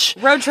Bridge.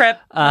 Road trip.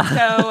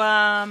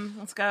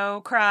 Let's go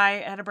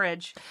cry at a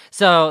bridge.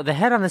 So the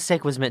head on the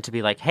stake was meant to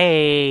be like,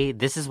 hey,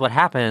 this is what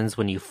happens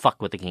when you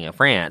fuck with the King of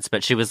France.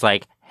 But she was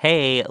like,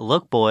 hey,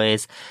 look,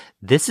 boys,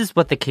 this is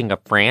what the King of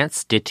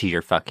France did to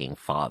your fucking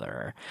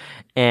father.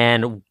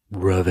 And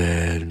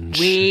revenge.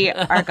 We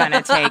are going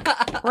to take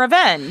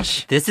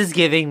revenge. This is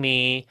giving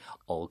me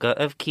Olga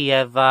of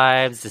Kiev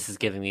vibes. This is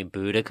giving me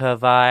Boudica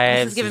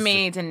vibes. This is giving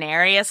me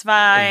Daenerys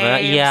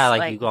vibes.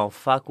 Yeah, you gonna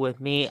fuck with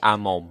me,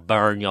 I'm gonna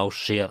burn your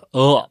shit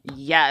up.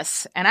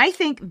 Yes, and I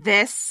think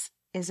this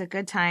is a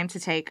good time to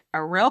take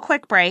a real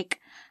quick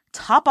break,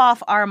 top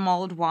off our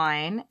mulled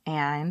wine,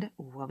 and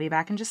we'll be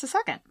back in just a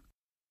second.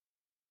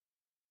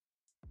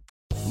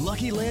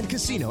 Lucky Land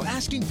Casino,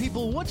 asking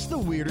people, what's the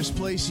weirdest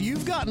place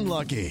you've gotten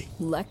lucky?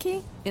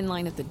 Lucky? In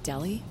line at the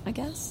deli, I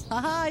guess?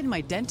 Aha, in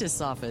my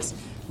dentist's office.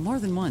 More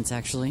than once,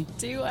 actually.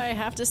 Do I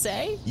have to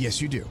say?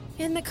 Yes, you do.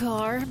 In the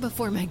car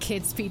before my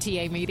kids'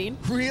 PTA meeting.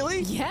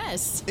 Really?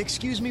 Yes.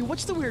 Excuse me,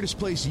 what's the weirdest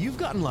place you've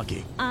gotten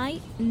lucky?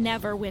 I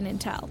never win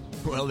and tell.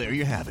 Well, there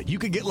you have it. You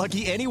can get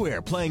lucky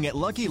anywhere, playing at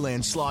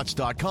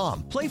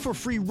LuckyLandSlots.com. Play for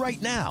free right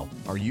now.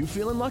 Are you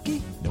feeling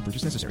lucky? No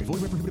purchase necessary.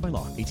 Void where prohibited by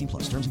law. 18+.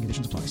 Terms and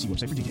conditions apply. See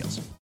website for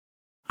details.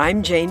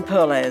 I'm Jane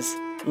Perlez,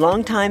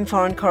 longtime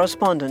foreign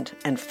correspondent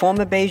and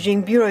former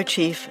Beijing bureau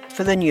chief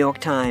for the New York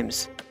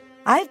Times.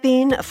 I've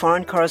been a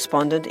foreign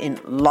correspondent in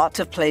lots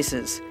of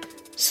places: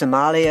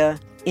 Somalia,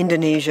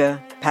 Indonesia,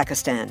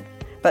 Pakistan,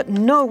 but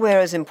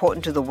nowhere as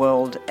important to the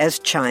world as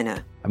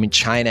China.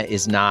 China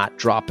is not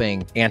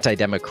dropping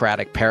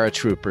anti-democratic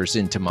paratroopers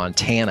into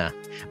Montana.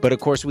 But of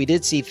course, we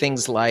did see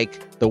things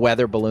like the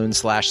weather balloon /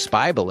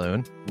 spy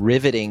balloon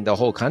riveting the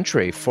whole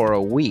country for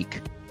a week.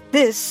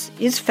 This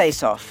is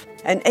Face Off,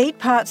 an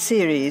 8-part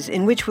series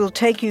in which we'll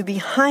take you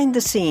behind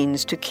the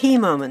scenes to key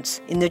moments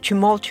in the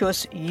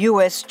tumultuous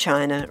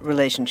U.S.-China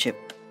relationship.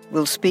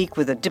 We'll speak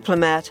with a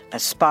diplomat, a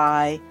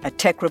spy, a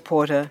tech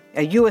reporter,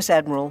 a U.S.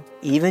 admiral,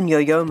 even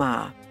Yo-Yo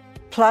Ma.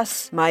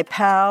 Plus, my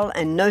pal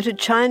and noted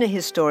China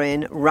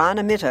historian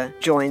Rana Mitter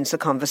joins the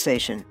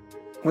conversation.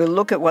 We'll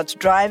look at what's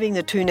driving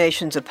the two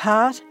nations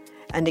apart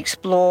and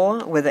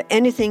explore whether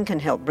anything can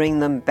help bring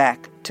them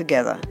back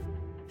together.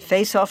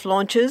 Face Off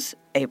launches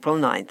April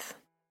 9th.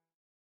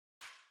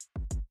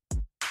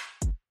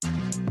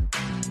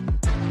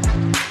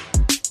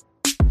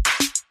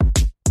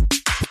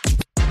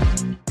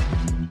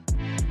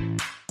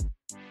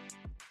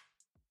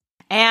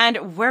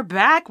 And we're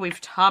back.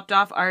 We've topped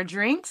off our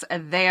drinks.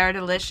 They are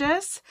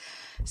delicious.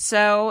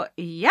 So,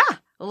 yeah,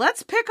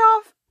 let's pick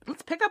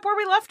up where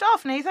we left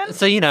off, Nathan.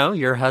 So,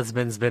 your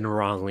husband's been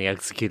wrongly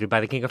executed by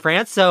the King of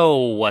France. So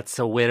what's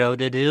a widow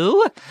to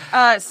do?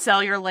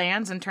 Sell your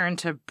lands and turn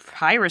to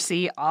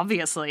piracy,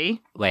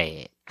 obviously.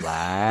 Wait,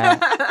 what?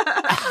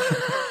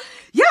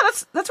 Yeah,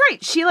 that's right.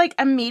 She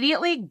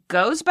immediately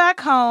goes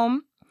back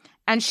home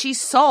and she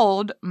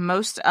sold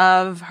most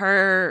of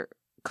her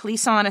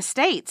Clisson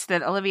estates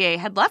that Olivier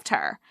had left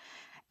her.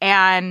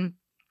 And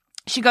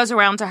she goes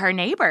around to her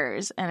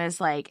neighbors and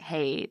is like,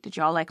 hey, did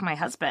y'all like my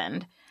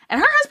husband? And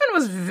her husband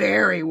was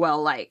very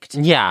well liked.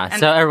 Yeah, and,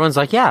 so everyone's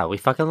like, yeah, we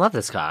fucking love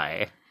this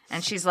guy.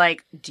 And she's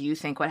like, do you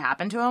think what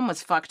happened to him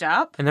was fucked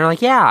up? And they're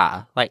like,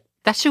 yeah, like,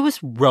 that shit was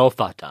real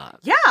fucked up.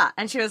 Yeah.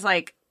 And she was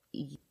like,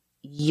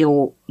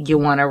 you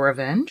want a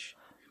revenge?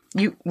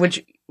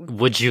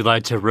 Would you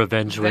like to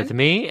revenge with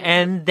me?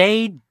 And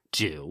they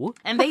do.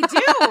 And they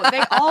do.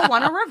 They all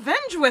want a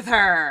revenge with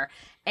her.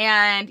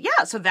 And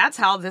yeah, so that's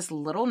how this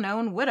little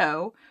known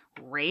widow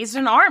raised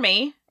an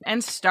army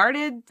and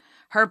started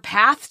her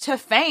path to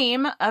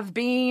fame of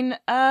being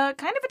kind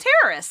of a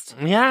terrorist.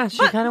 Yeah,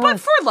 she kind of was. But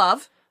for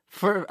love.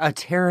 For a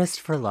terrorist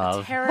for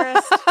love. A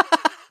terrorist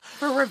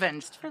for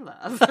revenge for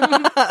love.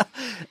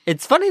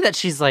 It's funny that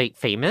she's like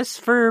famous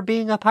for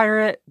being a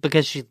pirate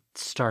because she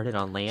started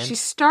on land. She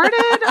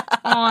started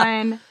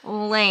on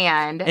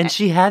land. And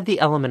she had the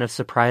element of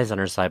surprise on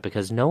her side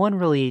because no one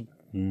really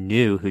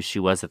knew who she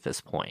was at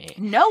this point.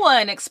 No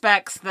one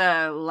expects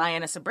the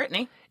Lioness of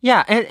Brittany.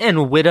 Yeah,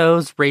 and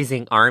widows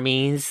raising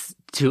armies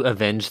to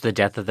avenge the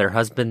death of their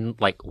husband,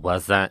 like,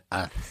 wasn't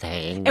a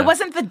thing. It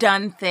wasn't the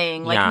done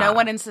thing. Like, no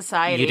one in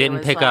society. You didn't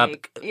was pick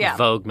like, up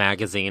Vogue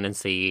magazine and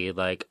see,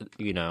 like,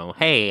 you know,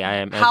 hey, I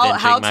am how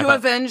avenging to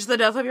avenge the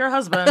death of your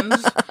husband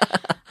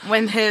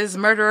when his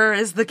murderer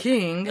is the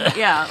king.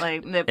 Yeah,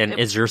 like,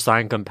 is your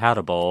sign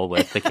compatible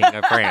with the King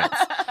of France?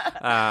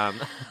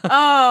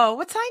 Oh,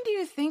 what sign do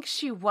you think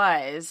she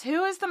was?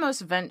 Who is the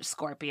most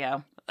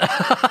Scorpio?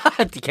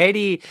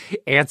 Katie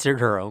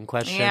answered her own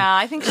question. Yeah,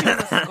 I think she was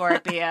a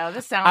Scorpio.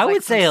 This sounds I like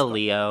would say a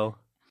Leo.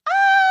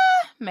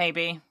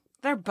 Maybe.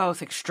 They're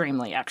both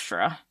extremely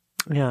extra.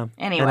 Yeah.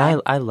 Anyway.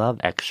 And I love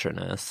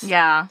extraness.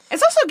 Yeah.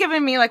 It's also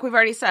giving me, like we've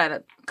already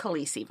said,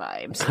 Khaleesi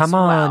vibes. Come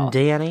on,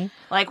 Danny.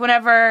 Like,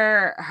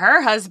 whenever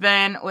her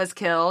husband was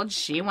killed,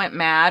 she went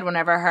mad.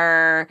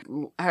 Whenever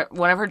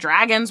one of her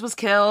dragons was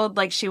killed,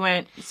 like, she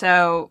went,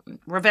 so,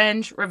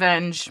 revenge,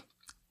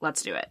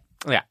 let's do it.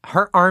 Yeah,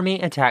 her army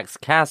attacks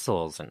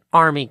castles and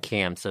army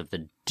camps of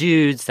the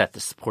dudes that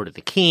supported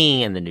the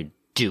king and the new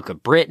Duke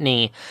of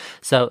Brittany.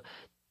 So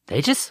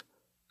they just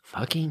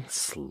fucking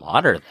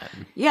slaughter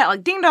them. Yeah,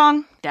 like ding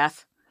dong,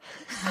 death.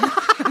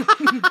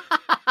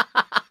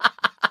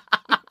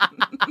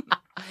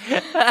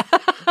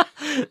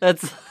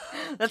 That's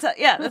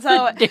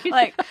how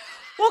like.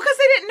 Well, because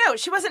they didn't know.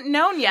 She wasn't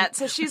known yet,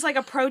 so she's, like,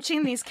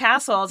 approaching these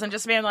castles and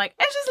just being like,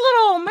 it's just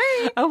little old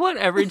me. I want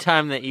every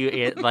time that you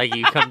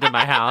come to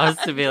my house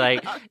to be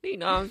like, ding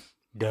dong,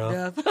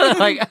 duh.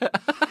 Like, okay.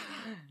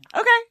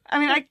 I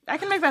mean, I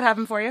can make that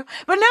happen for you.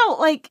 But no,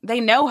 like, they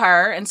know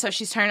her, and so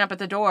she's turning up at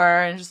the door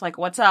and just like,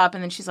 what's up?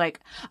 And then she's like,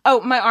 oh,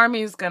 my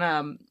army's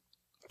gonna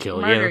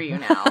murder you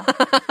now.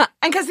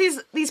 And because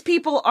these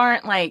people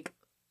aren't, like,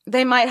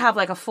 they might have,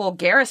 like, a full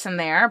garrison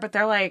there, but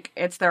they're like,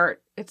 it's their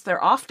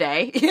off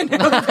day, you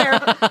know.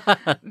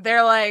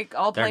 They're like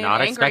all playing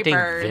not Angry expecting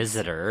Birds.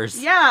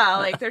 Visitors. Yeah,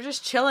 like they're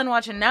just chilling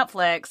watching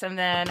Netflix, and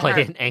then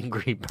playing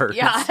Angry Birds.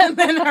 Yeah, and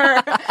then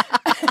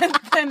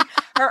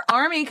her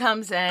army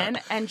comes in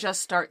and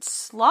just starts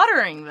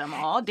slaughtering them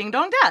all. Ding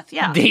dong, death.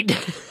 Yeah,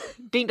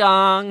 ding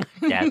dong,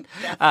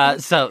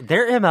 death. So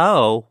their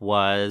MO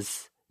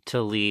was to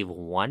leave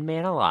one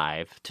man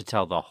alive to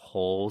tell the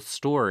whole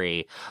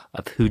story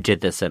of who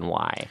did this and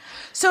why.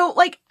 So,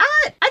 like,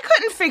 I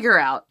couldn't figure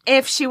out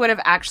if she would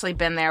have actually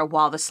been there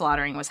while the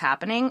slaughtering was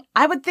happening.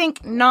 I would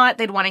think not.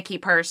 They'd want to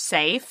keep her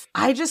safe.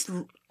 I just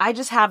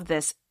have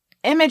this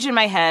image in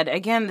my head.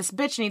 Again, this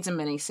bitch needs a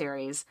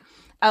miniseries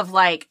of,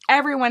 like,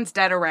 everyone's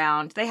dead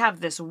around. They have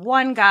this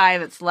one guy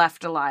that's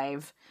left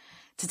alive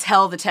to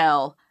tell the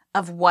tale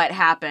of what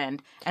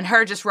happened, and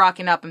her just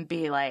rocking up and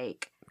be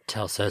like,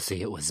 tell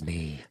Cersei it was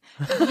me.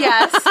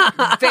 Yes,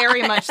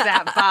 very much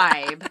that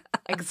vibe.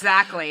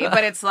 Exactly.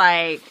 But it's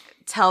like,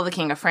 tell the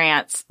King of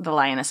France, the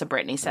Lioness of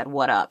Brittany said,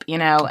 what up, you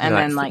know? And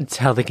then, like,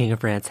 tell the King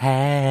of France,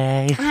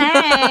 hey.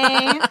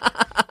 Hey.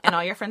 And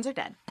all your friends are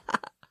dead.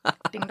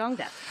 Ding dong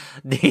death.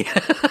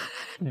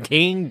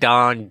 Ding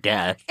dong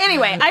death.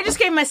 Anyway, I just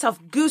gave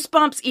myself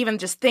goosebumps even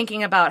just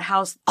thinking about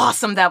how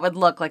awesome that would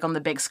look like on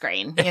the big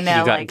screen. You know,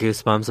 you got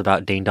goosebumps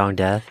about ding dong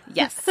death?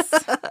 Yes.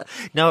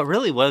 No, it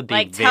really would be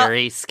like,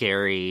 very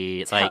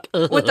scary. It's like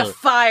with the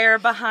fire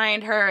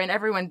behind her and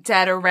everyone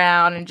dead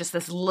around, and just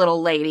this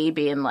little lady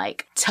being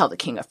like, "Tell the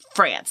King of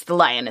France, the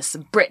Lioness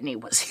of Brittany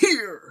was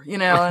here," you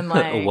know, and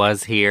like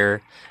was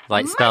here,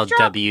 like spelled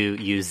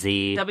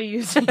W-U-Z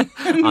W-U-Z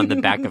on the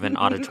back of an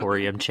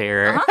auditorium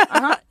chair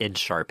in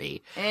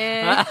Sharpie.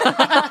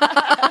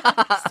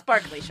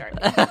 Sparkly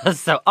Sharpie.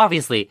 So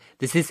obviously,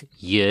 this is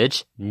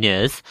huge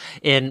news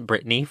in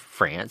Brittany,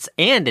 France,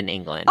 and in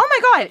England. Oh my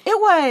God,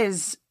 it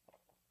was.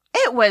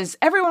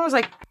 Everyone was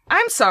like,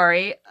 "I'm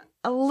sorry,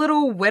 a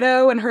little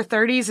widow in her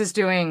 30s is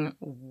doing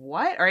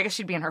what?" Or I guess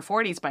she'd be in her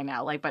 40s by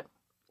now. Like, but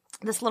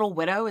this little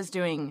widow is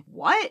doing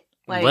what?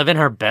 Like, living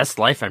her best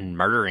life and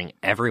murdering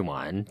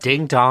everyone.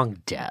 Ding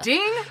dong death.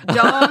 Ding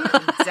dong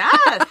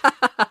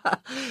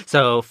death.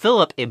 So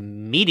Philip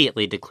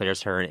immediately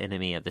declares her an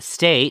enemy of the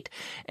state,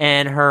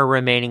 and her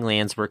remaining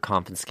lands were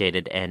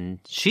confiscated, and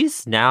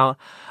she's now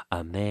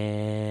a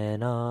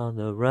man on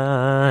the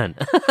run.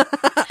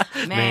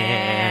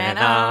 Man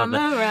on the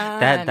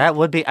run. That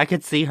would be, I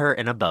could see her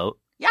in a boat.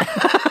 Yeah.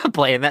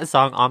 Playing that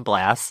song on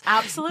blast.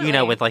 Absolutely. You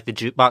know, with like the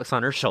jukebox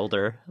on her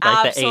shoulder,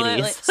 like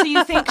Absolutely. the 80s. So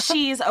you think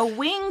she's a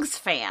Wings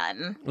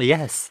fan?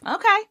 Yes.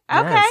 Okay.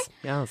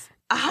 Yes.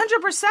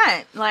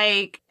 100%.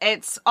 Like,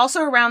 it's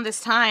also around this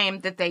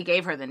time that they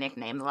gave her the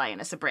nickname, the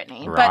Lioness of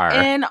Brittany. Rawr.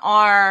 But in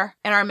our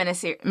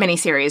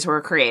mini-series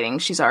we're creating,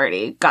 she's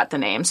already got the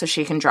name, so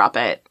she can drop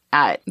it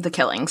at the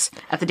killings,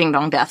 at the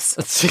ding-dong deaths.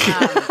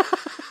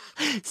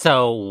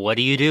 So what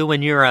do you do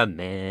when you're a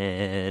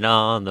man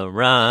on the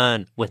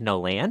run with no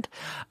land?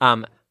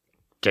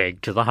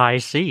 Dig to the high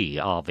sea,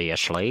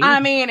 obviously.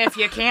 I mean, if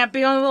you can't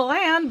be on the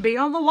land, be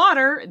on the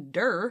water.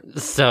 Durr.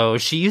 So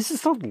she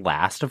uses the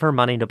last of her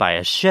money to buy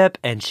a ship,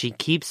 and she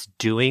keeps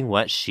doing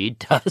what she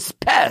does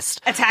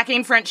best.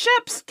 Attacking French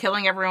ships,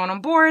 killing everyone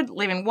on board,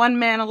 leaving one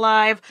man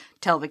alive,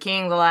 tell the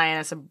king the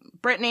Lioness of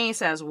Brittany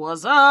says,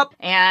 "What's up?"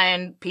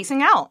 and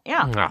peacing out.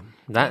 Yeah.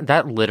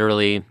 That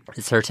literally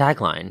is her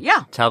tagline.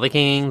 Yeah. Tell the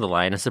king the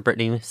Lioness of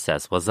Brittany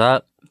says, "What's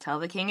up?" Tell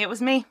the king it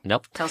was me.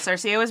 Nope. Tell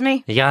Cersei it was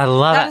me. Yeah, I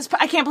love it.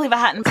 I can't believe I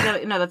hadn't.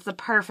 No, that's the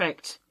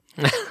perfect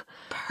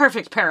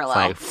parallel. It's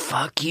like,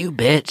 fuck you,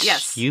 bitch.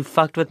 Yes. You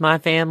fucked with my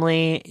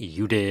family.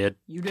 You did.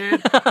 You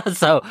did.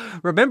 So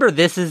remember,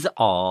 this is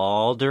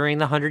all during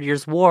the 100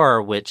 Years'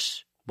 War,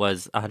 which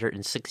was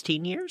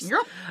 116 years.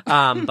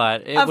 Yep.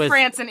 But it of was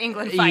France and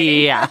England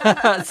fighting.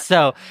 Yeah.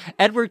 So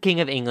Edward,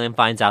 King of England,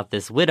 finds out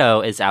this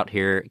widow is out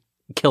here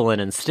killing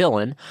and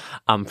stealing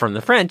from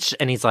the French,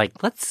 and he's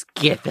like, let's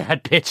get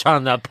that bitch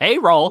on the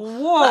payroll.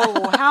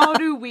 Whoa, how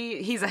do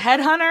we... He's a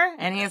headhunter,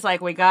 and he's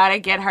like, we gotta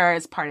get her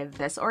as part of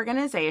this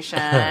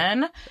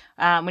organization.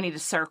 We need to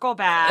circle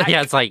back.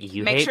 Yeah, it's like,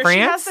 you Make hate sure France? she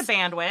has the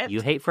bandwidth.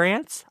 You hate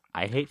France?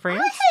 I hate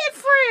France? I hate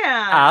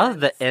France!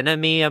 The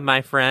enemy of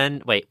my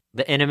friend... Wait,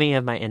 the enemy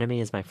of my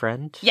enemy is my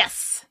friend?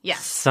 Yes.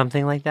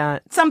 Something like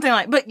that?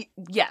 But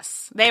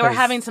yes, they were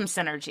having some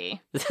synergy.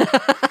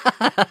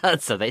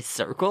 So they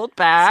circled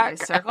back.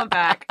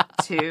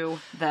 To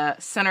the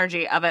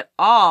synergy of it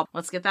all.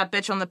 Let's get that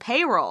bitch on the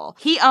payroll.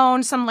 He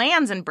owned some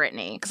lands in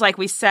Brittany. Because like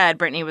we said,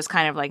 Brittany was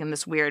kind of like in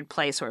this weird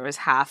place where it was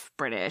half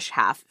British,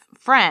 half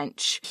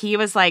French. He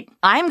was like,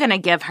 I'm going to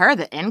give her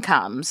the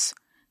incomes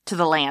to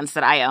the lands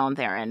that I own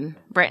there in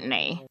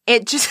Brittany.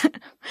 It just,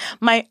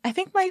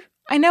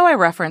 I know I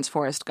reference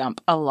Forrest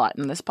Gump a lot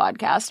in this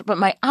podcast, but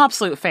my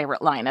absolute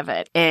favorite line of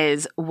it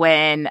is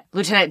when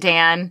Lieutenant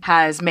Dan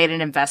has made an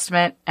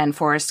investment and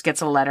Forrest gets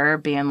a letter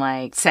being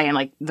like, saying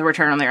like the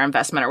return on their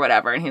investment or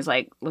whatever. And he's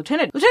like,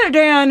 Lieutenant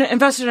Dan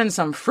invested in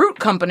some fruit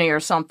company or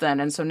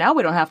something. And so now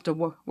we don't have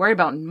to worry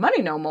about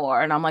money no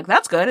more. And I'm like,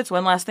 that's good. It's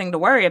one less thing to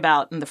worry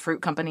about. And the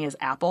fruit company is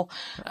Apple.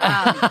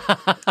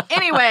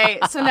 Anyway,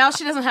 so now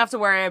she doesn't have to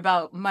worry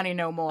about money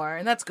no more.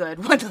 And that's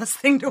good. One less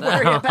thing to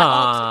worry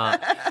about.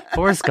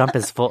 Forrest Gump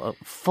is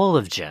full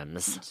of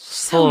gems.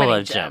 So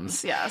many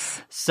gems,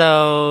 yes.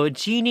 So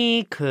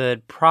Jeannie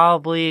could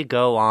probably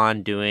go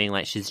on doing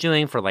like she's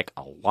doing for like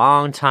a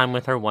long time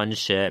with her one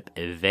ship,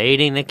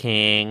 evading the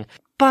king.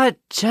 But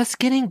just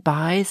getting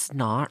by is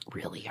not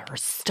really her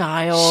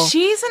style.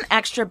 She's an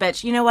extra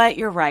bitch. You know what?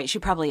 You're right. She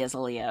probably is a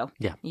Leo.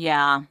 Yeah.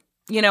 Yeah.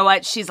 You know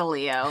what? She's a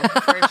Leo,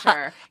 for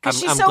sure. I'm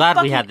so glad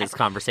we had this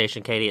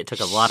conversation, Katie. It took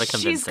a lot of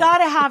convincing. She's got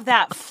to have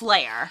that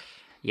flair.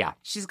 Yeah.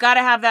 She's got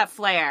to have that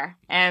flair.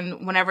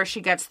 And whenever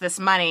she gets this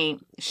money,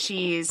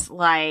 she's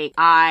like,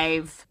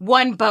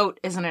 one boat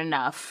isn't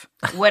enough.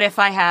 What if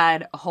I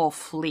had a whole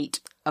fleet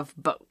of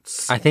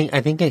boats? I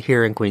think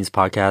here in Queen's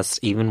podcast,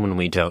 even when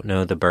we don't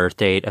know the birth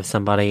date of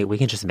somebody, we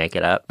can just make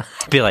it up.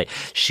 Be like,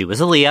 she was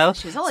a Leo.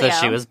 She's a Leo.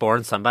 So she was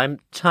born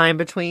sometime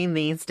between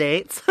these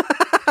dates.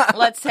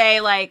 Let's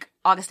say like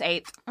August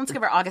 8th. Let's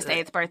give her August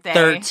 8th birthday.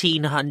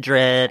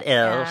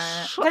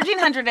 1300-ish.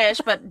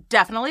 1300-ish, but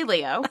definitely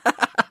Leo.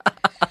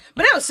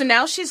 But no, so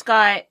now she's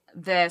got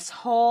this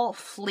whole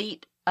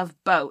fleet of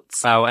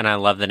boats. Oh, and I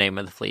love the name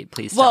of the fleet.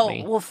 Please tell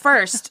me. Well,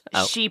 first,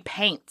 she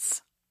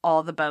paints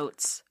all the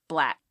boats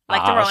black.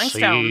 Like the Rolling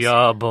Stones. I see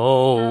a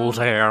boat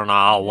and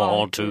I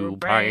want to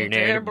paint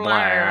it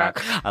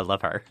black. I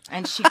love her.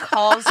 And she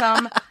calls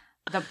them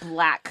the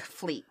Black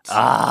Fleet.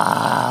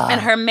 And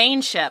her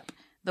main ship,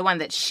 the one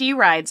that she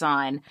rides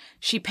on,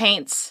 she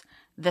paints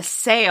the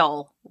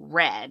sail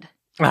red.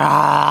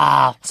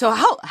 So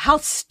how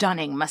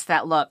stunning must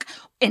that look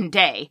in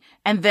day?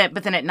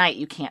 But then at night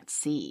you can't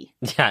see.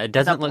 Yeah, it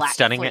doesn't look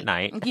stunning fleet. at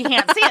night. You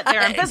can't see it.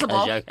 They're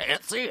invisible. You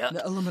can't see it.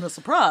 The element of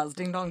surprise,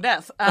 ding dong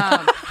death.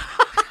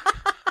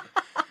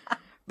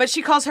 But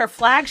she calls her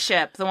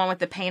flagship, the one with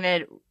the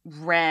painted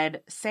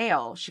red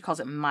sail, she calls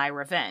it My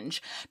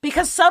Revenge.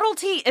 Because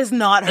subtlety is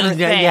not her thing.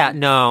 Yeah,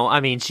 no. I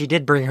mean, she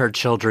did bring her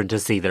children to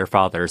see their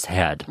father's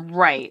head.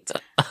 Right.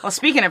 Well,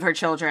 speaking of her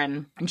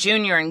children,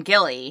 Junior and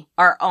Gilly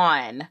are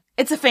on.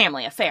 It's a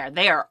family affair.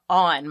 They are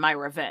on My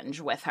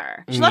Revenge with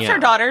her. She left her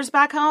daughters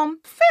back home.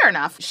 Fair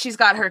enough. She's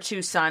got her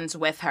 2 sons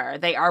with her.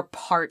 They are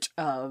part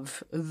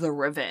of the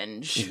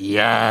Revenge.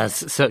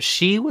 Yes. So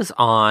she was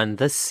on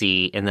the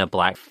sea in the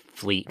Black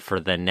Fleet for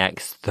the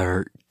next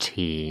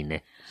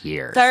 13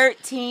 years.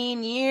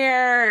 13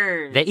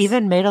 years. They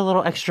even made a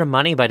little extra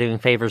money by doing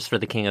favors for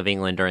the King of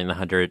England during the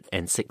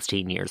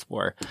 116 Years'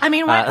 War. I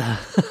mean,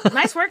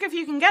 nice work if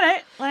you can get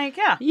it. Like,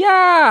 yeah.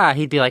 Yeah.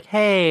 He'd be like,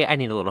 hey, I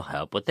need a little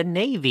help with the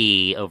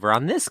Navy over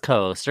on this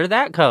coast or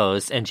that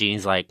coast. And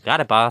Jeannie's like,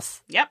 got it,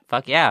 boss. Yep.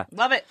 Fuck yeah.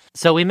 Love it.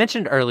 So we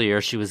mentioned earlier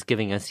she was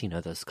giving us,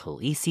 those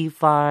Khaleesi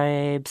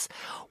vibes.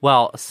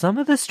 Well, some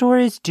of the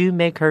stories do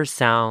make her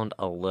sound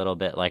a little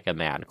bit like a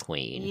mad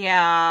queen.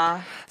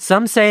 Yeah.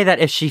 Some say that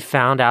if she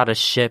found out a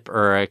ship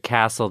or a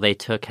castle they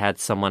took had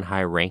someone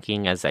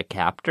high-ranking as a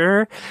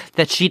captor,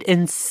 that she'd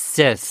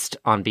insist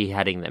on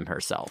beheading them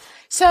herself.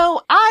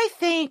 So I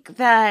think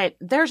that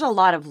there's a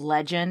lot of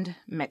legend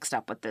mixed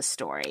up with this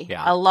story.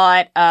 Yeah. A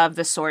lot of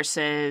the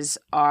sources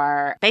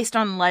are based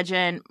on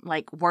legend,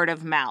 like word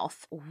of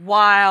mouth.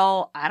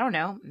 While, I don't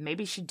know,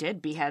 maybe she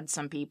did behead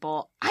some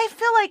people. I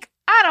feel like,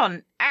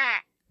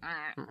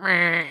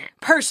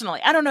 personally,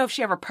 I don't know if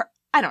she ever,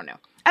 I don't know.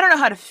 I don't know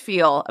how to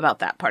feel about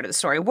that part of the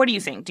story. What do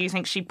you think? Do you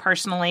think she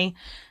personally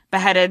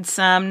beheaded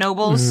some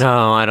nobles?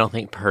 No, I don't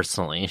think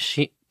personally.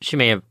 She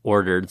may have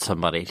ordered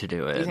somebody to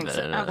do it. You think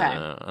so? Okay.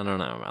 I don't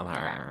know about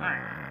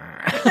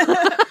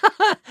her.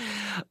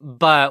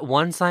 But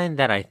one sign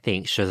that I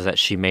think shows that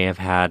she may have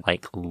had,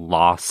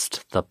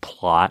 lost the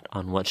plot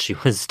on what she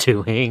was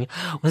doing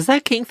was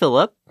that King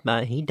Philip,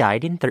 he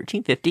died in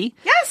 1350.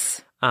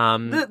 Yes!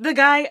 The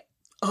guy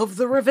of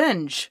the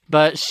Revenge.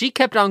 But she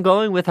kept on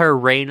going with her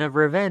reign of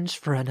revenge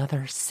for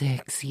another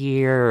 6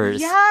 years.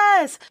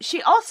 Yes.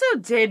 She also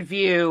did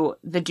view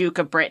the Duke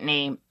of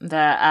Brittany,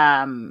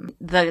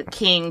 the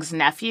king's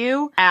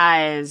nephew,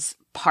 as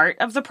part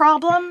of the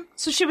problem.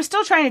 So she was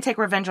still trying to take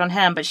revenge on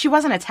him, but she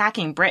wasn't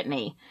attacking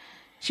Brittany.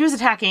 She was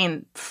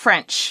attacking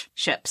French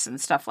ships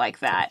and stuff like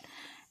that.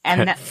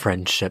 And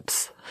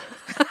friendships.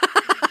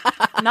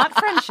 Not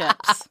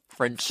friendships.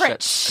 French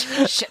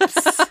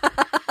ships.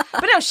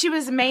 But no, she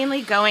was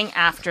mainly going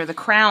after the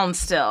crown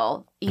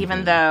still,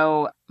 even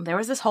though there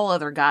was this whole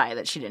other guy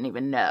that she didn't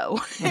even know.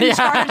 And she's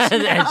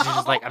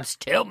just like, I'm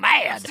still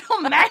mad.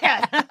 Still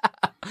mad.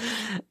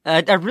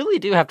 I really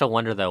do have to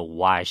wonder, though,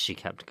 why she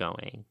kept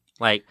going.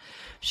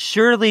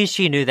 Surely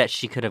she knew that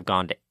she could have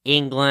gone to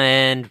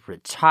England,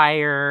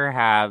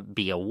 retire,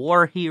 be a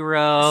war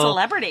hero.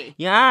 Celebrity.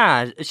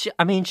 Yeah.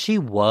 She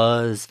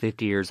was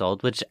 50 years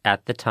old, which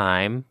at the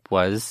time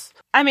was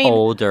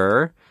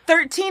older.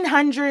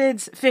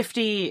 1300s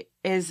 50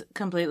 is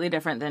completely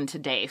different than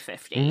today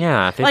 50.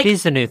 Yeah, 50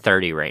 is the new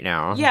 30 right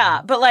now.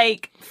 Yeah, but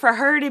for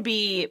her to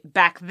be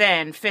back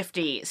then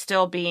 50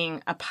 still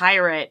being a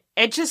pirate,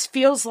 it just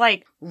feels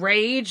like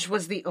rage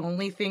was the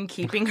only thing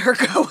keeping her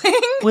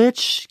going.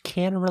 Which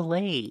can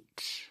relate.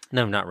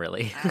 No, not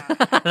really.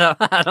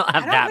 I don't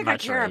have that think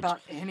much I care rage.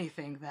 about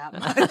anything that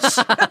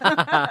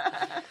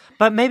much.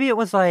 But maybe it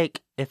was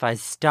if I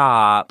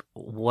stop,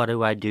 what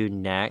do I do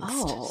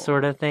next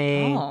sort of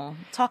thing. Oh,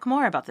 talk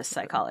more about this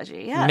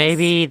psychology. Yes.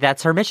 Maybe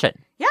that's her mission.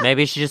 Yeah.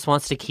 Maybe she just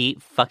wants to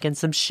keep fucking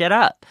some shit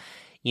up.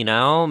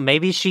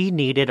 Maybe she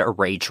needed a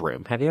rage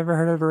room. Have you ever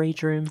heard of a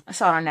rage room? I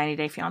saw it on 90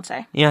 Day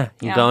Fiancé. Yeah.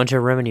 You go into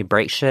a room and you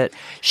break shit.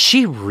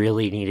 She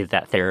really needed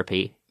that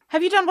therapy.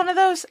 Have you done one of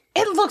those?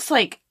 It looks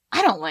like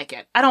I don't like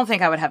it. I don't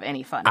think I would have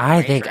any fun.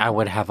 I think I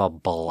would have a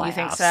blast. You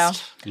think so?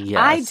 Yes.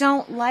 I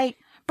don't like...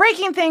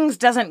 Breaking things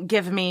doesn't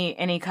give me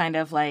any kind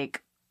of,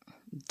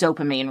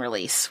 dopamine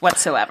release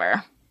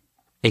whatsoever.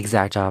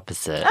 Exact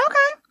opposite.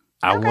 Okay.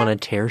 I want to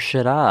tear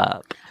shit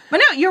up. But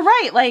no, you're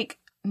right.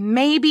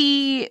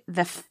 Maybe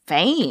the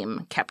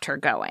fame kept her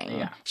going.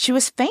 Yeah. She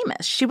was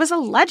famous. She was a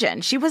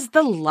legend. She was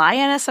the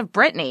Lioness of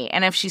Brittany.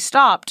 And if she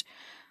stopped,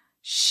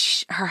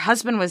 her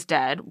husband was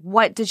dead.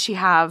 What did she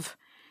have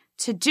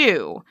to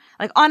do?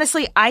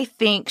 Honestly, I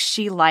think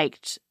she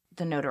liked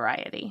the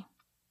notoriety.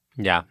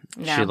 Yeah.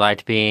 She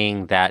liked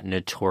being that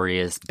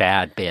notorious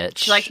bad bitch.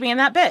 She liked being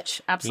that bitch.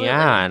 Absolutely.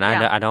 Yeah, and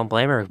I don't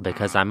blame her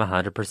because I'm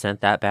 100%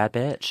 that bad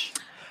bitch.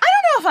 I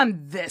don't know if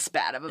I'm this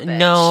bad of a bitch.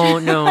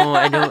 No,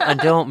 I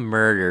don't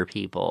murder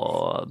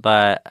people,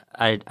 but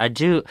I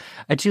do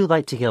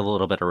like to get a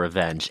little bit of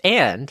revenge.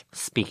 And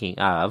speaking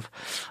of,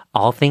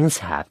 all things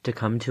have to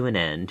come to an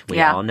end.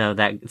 We all know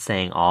that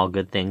saying, all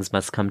good things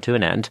must come to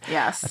an end.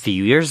 Yes. A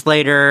few years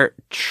later,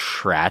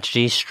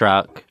 tragedy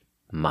struck.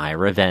 My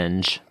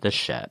Revenge, the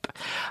ship.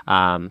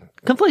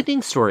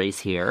 Conflicting stories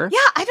here. Yeah,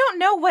 I don't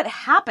know what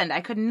happened.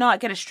 I could not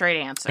get a straight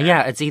answer.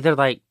 Yeah, it's either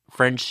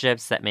French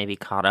ships that maybe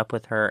caught up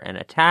with her and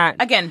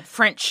attacked. Again,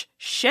 French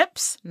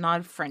ships,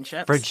 not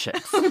friendships. French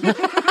ships.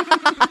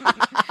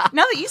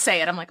 Now that you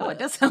say it, I'm like, oh, it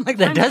does sound like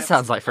That does friendships.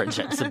 sound like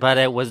friendships, but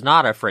it was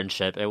not a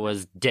friendship. It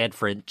was dead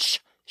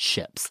French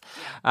ships.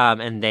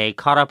 And they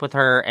caught up with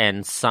her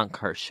and sunk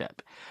her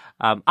ship.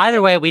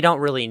 Either way, we don't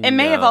really know. It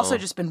may have also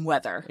just been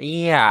weather.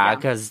 Yeah,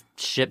 because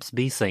ships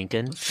be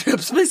sinking.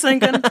 Ships be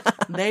sinking.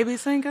 They be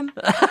sinking.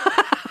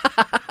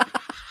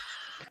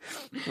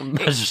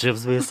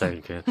 Ships be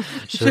sinking.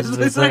 Ships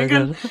be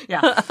sinking.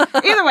 Yeah.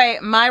 Either way,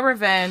 my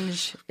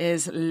revenge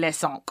is Le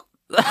Sank.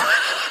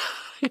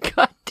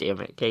 God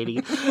damn it,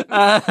 Katie.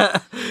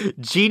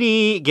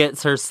 Jeannie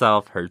gets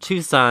herself, her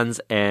 2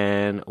 sons,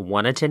 and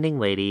 1 attending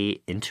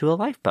lady into a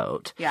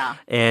lifeboat. Yeah.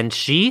 And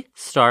she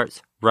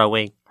starts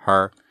rowing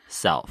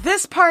herself.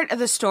 This part of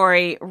the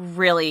story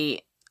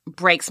really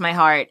breaks my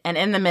heart. And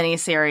in the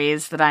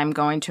miniseries that I'm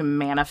going to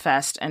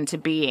manifest into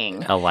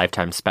being, A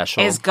Lifetime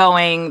special. this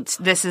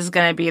is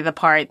going to be the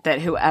part that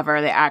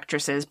whoever the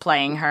actress is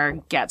playing her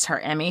gets her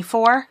Emmy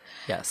for.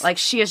 Yes. Like,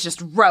 she is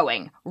just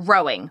rowing.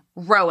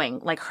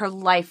 Like, her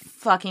life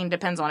fucking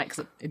depends on it,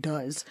 because it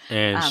does.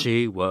 And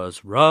she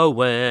was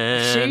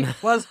rowing. She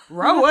was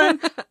rowing.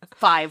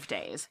 5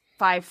 days.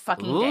 5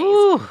 fucking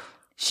Ooh. days.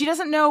 She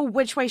doesn't know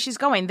which way she's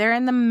going. They're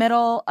in the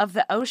middle of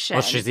the ocean.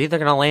 Well, she's either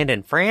going to land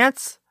in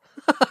France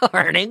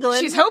or in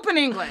England. She's hoping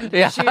England.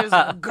 Yeah. She is,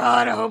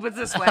 God, I hope it's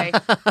this way.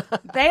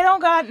 They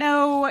don't got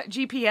no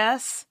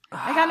GPS.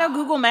 They got no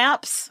Google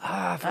Maps.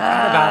 I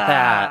forgot about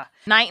that.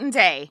 Night and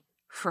day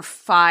for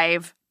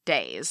 5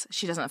 days.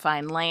 She doesn't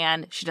find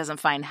land. She doesn't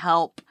find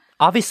help.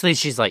 Obviously,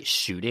 she's like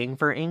shooting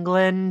for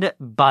England,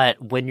 but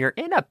when you're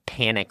in a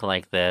panic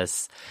like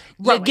this,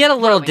 you get a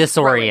little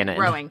disoriented.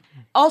 Rowing.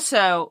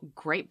 Also,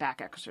 great back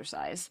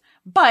exercise,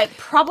 but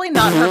probably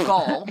not her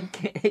goal.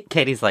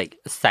 Katie's like,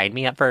 sign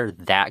me up for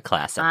that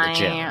class at the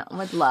gym. I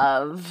would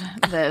love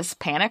this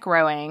panic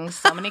rowing.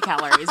 So many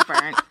calories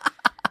burnt.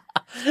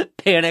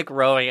 Panic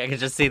rowing. I can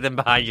just see them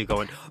behind you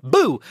going,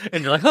 boo!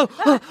 And you're like,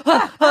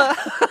 oh.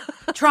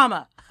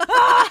 Trauma.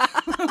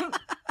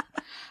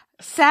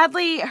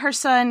 Sadly, her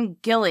son,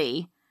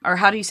 Gilly, or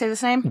how do you say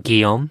this name?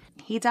 Guillaume.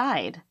 He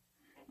died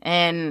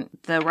in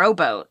the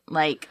rowboat.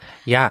 Like,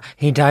 yeah,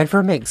 he died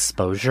from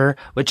exposure,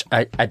 which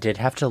I did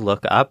have to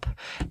look up,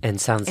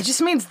 and sounds. It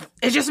just means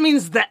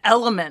the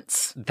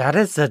elements. That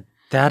is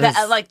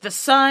like the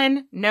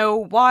sun, no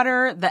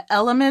water. The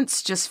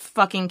elements just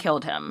fucking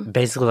killed him.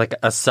 Basically, like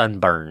a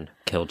sunburn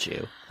killed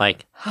you.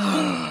 Like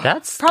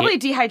that's probably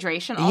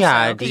dehydration. Also,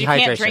 yeah, dehydration. You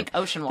can't drink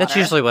ocean water. That's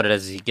usually what it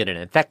is. You get an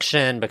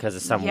infection because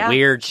of some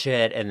weird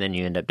shit, and then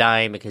you end up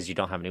dying because you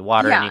don't have any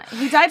water. Yeah,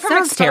 he died from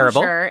Sounds exposure.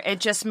 Terrible. It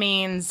just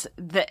means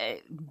the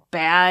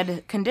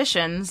bad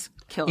conditions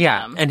killed him.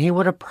 Yeah, and he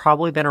would have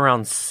probably been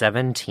around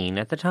 17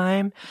 at the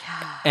time.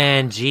 Yeah.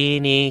 And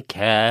Jeannie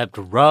kept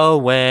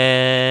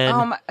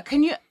rowing.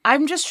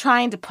 I'm just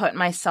trying to put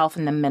myself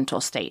in the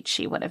mental state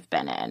she would have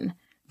been in.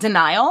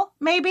 Denial,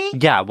 maybe?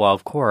 Yeah, well,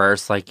 of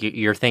course. Like,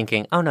 you're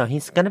thinking, oh, no,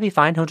 he's going to be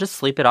fine. He'll just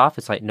sleep it off.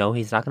 It's like, no,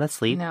 he's not going to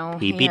sleep. No,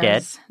 He'd be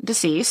dead.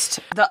 Deceased.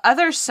 The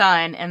other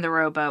son in the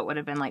rowboat would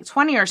have been like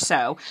 20 or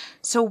so.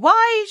 So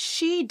why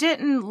she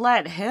didn't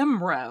let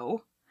him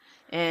row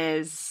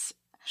is...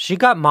 She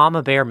got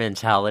mama bear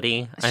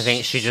mentality. I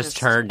think she just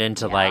turned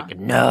into like,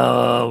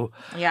 no.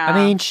 Yeah. I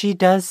mean, she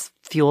does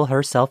fuel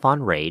herself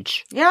on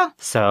rage. Yeah.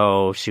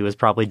 So she was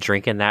probably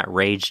drinking that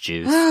rage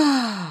juice.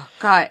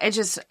 God, it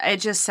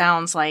just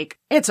sounds like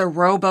it's a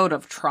rowboat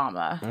of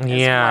trauma.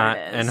 Yeah,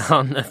 and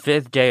on the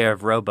 5th day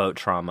of rowboat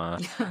trauma,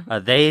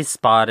 they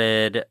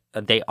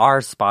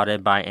are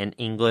spotted by an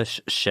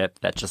English ship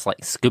that just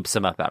like scoops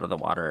them up out of the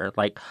water.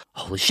 Like,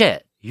 holy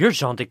shit, you're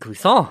Jeanne de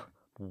Clisson.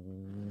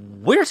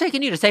 We're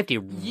taking you to safety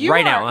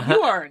right now.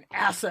 You are an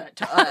asset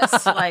to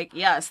us. Like,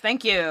 yes,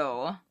 thank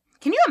you.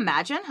 Can you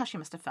imagine how she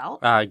must have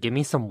felt? Give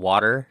me some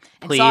water,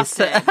 please.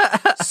 Exhausted,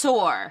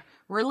 sore,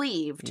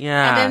 relieved.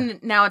 Yeah. And then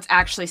now it's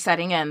actually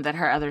setting in that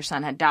her other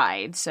son had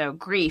died. So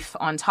grief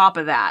on top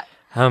of that.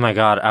 Oh my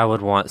God, I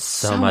would want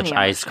so much many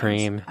ice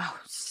cream. Oh,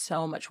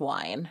 so much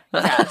wine.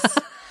 Yes.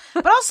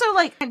 But also,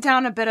 like, went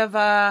down a bit of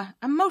a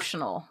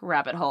emotional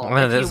rabbit hole.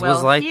 Well, this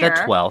was like here.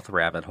 the 12th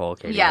rabbit hole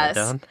Katie went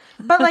down.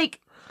 But, like,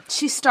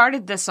 she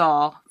started this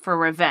all for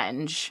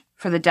revenge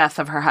for the death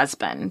of her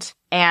husband.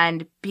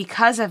 And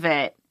because of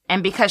it,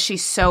 and because she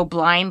so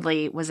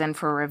blindly was in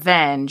for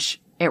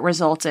revenge, it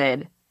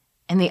resulted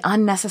in the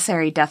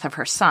unnecessary death of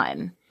her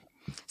son.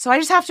 So I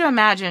just have to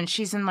imagine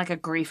she's in, like, a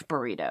grief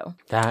burrito.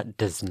 That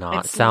does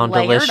not It's sound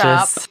layered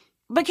delicious. up.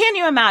 But can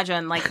you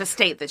imagine, like, the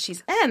state that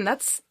she's in?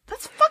 That's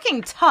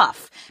fucking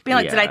tough. Being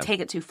like, did I take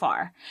it too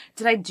far?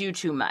 Did I do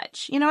too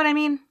much? You know what I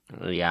mean?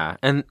 Yeah.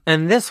 And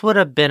this would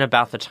have been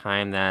about the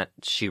time that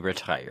she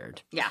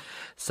retired. Yeah.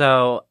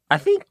 So I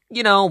think,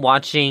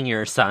 watching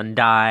your son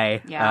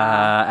die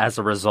as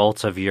a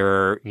result of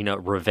your,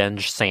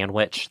 revenge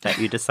sandwich that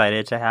you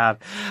decided to have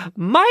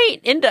might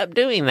end up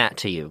doing that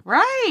to you.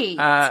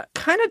 Right.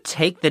 Kind of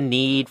take the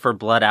need for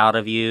blood out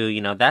of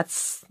you.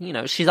 That's,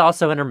 she's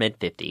also in her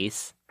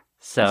mid-50s.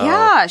 So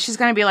yeah, she's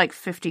going to be like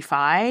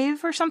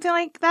 55 or something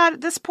like that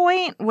at this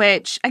point,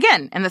 which,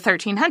 again, in the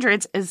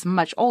 1300s is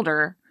much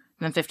older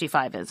than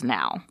 55 is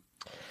now.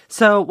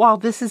 So while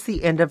this is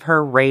the end of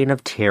her reign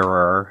of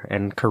terror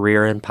and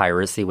career in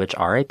piracy, which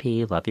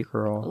R.I.P., love you,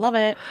 girl. Love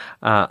it.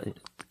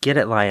 Get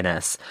it,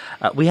 Lioness.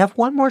 We have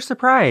one more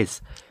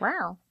surprise.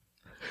 Wow.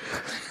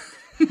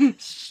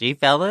 She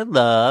fell in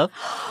love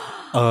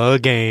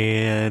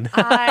again.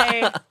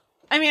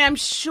 I mean, I'm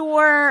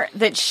sure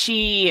that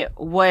she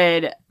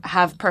would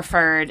have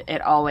preferred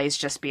it always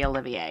just be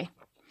Olivier.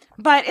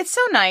 But it's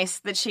so nice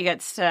that she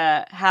gets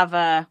to have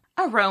a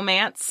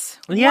romance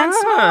once more.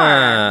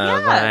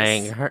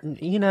 Yes. Like her,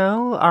 you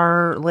know,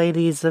 our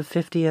ladies of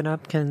 50 and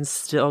up can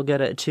still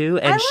get it too.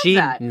 And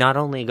she not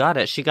only got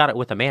it, she got it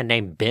with a man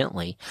named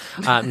Bentley.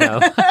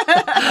 No,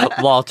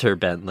 Walter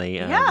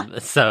Bentley.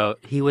 So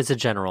he was a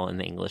general in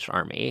the English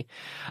army.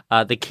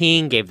 The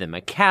king gave them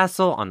a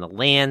castle on the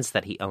lands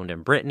that he owned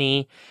in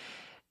Brittany.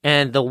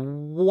 And the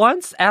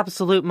once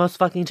absolute most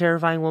fucking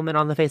terrifying woman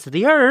on the face of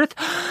the earth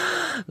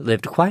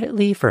lived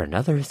quietly for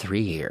another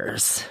 3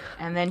 years.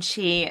 And then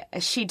she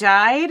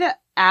died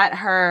at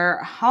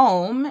her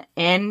home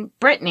in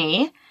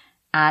Brittany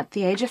at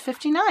the age of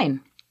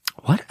 59.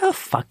 What a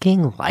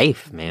fucking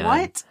life, man.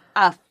 What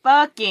a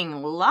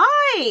fucking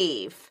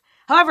life.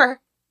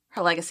 However,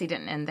 her legacy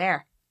didn't end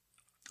there.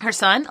 Her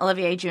son,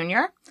 Olivier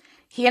Jr.,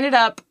 he ended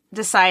up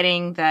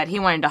deciding that he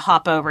wanted to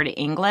hop over to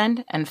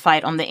England and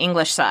fight on the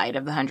English side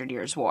of the 100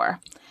 Years'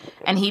 War.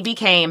 And he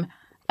became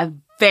a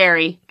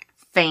very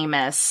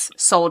famous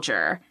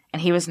soldier,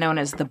 and he was known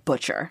as the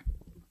Butcher.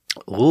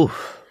 Ooh.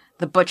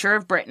 The Butcher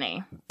of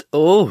Brittany.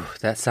 Oh,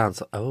 that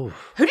sounds... Oh.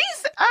 Who do you...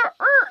 I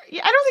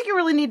don't think you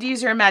really need to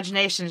use your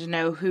imagination to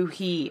know who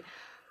he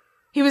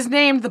was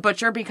named the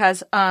Butcher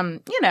because,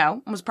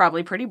 was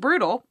probably pretty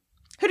brutal.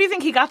 Who do you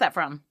think he got that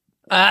from?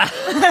 He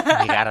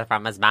got it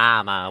from his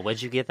mama.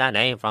 Where'd you get that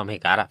name from? He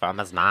got it from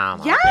his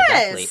mama.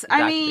 Yes! Exactly.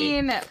 I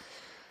mean,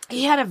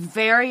 he had a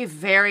very,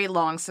 very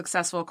long,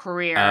 successful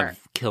career. Of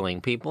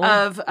killing people?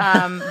 Of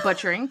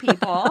butchering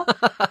people.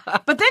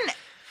 But then,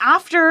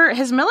 after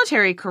his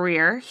military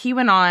career, he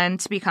went on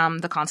to become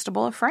the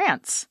Constable of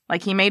France.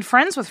 Like, he made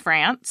friends with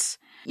France.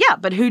 Yeah,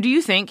 but who do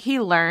you think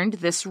he learned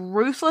this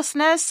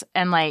ruthlessness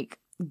and, like,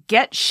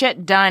 get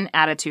shit done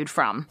attitude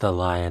from? The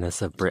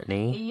Lioness of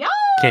Brittany. Yeah.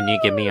 Can you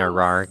give me a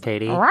rar,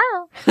 Katie? Rar.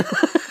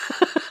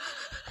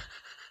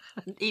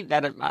 Need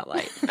that in my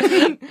life.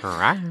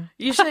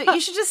 You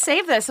should just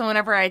save this, and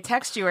whenever I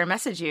text you or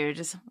message you,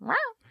 just rar.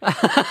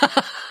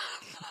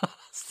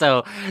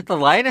 So, the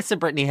Lioness of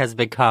Brittany has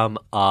become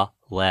a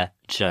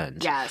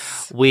legend.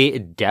 Yes.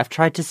 Def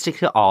tried to stick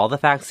to all the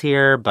facts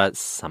here, but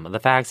some of the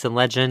facts and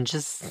legend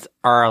just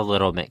are a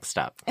little mixed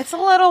up. It's a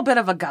little bit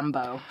of a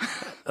gumbo.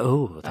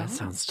 Oh, that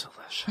sounds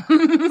delicious.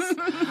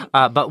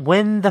 But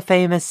when the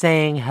famous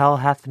saying, "Hell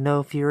hath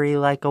no fury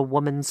like a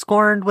woman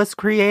scorned," was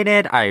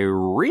created, I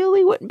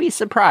really wouldn't be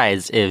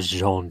surprised if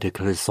Jeanne de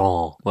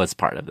Clisson was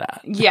part of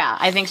that. Yeah,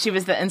 I think she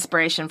was the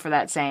inspiration for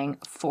that saying,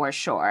 for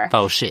sure.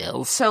 Oh,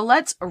 shills. So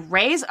let's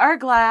raise our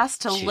glass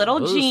to Cheers.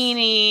 little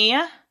Jeannie.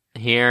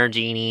 Here,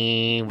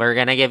 Jeannie. We're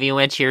gonna give you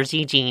a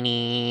cheersy,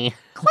 Jeannie.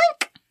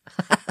 Clink!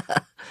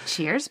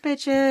 Cheers,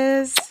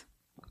 bitches.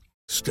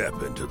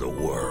 Step into the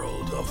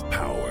world of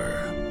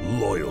power,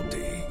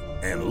 loyalty,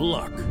 and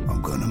luck.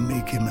 I'm gonna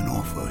make him an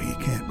offer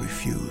he can't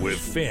refuse. With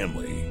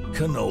family,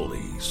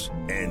 cannolis,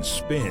 and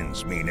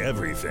spins mean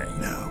everything.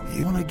 Now,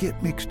 you wanna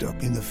get mixed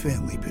up in the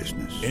family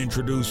business.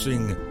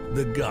 Introducing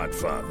The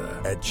Godfather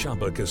at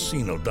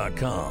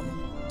ChumbaCasino.com.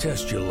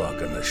 Test your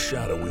luck in the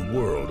shadowy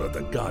world of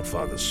The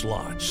Godfather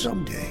slot.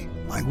 Someday,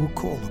 I will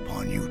call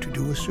upon you to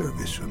do a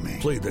service for me.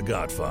 Play The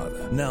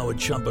Godfather, now at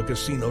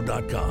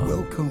ChumbaCasino.com.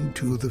 Welcome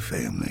to the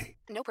family.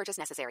 No purchase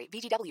necessary.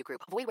 VGW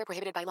Group. Void where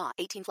prohibited by law.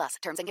 18+.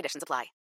 Terms and conditions apply.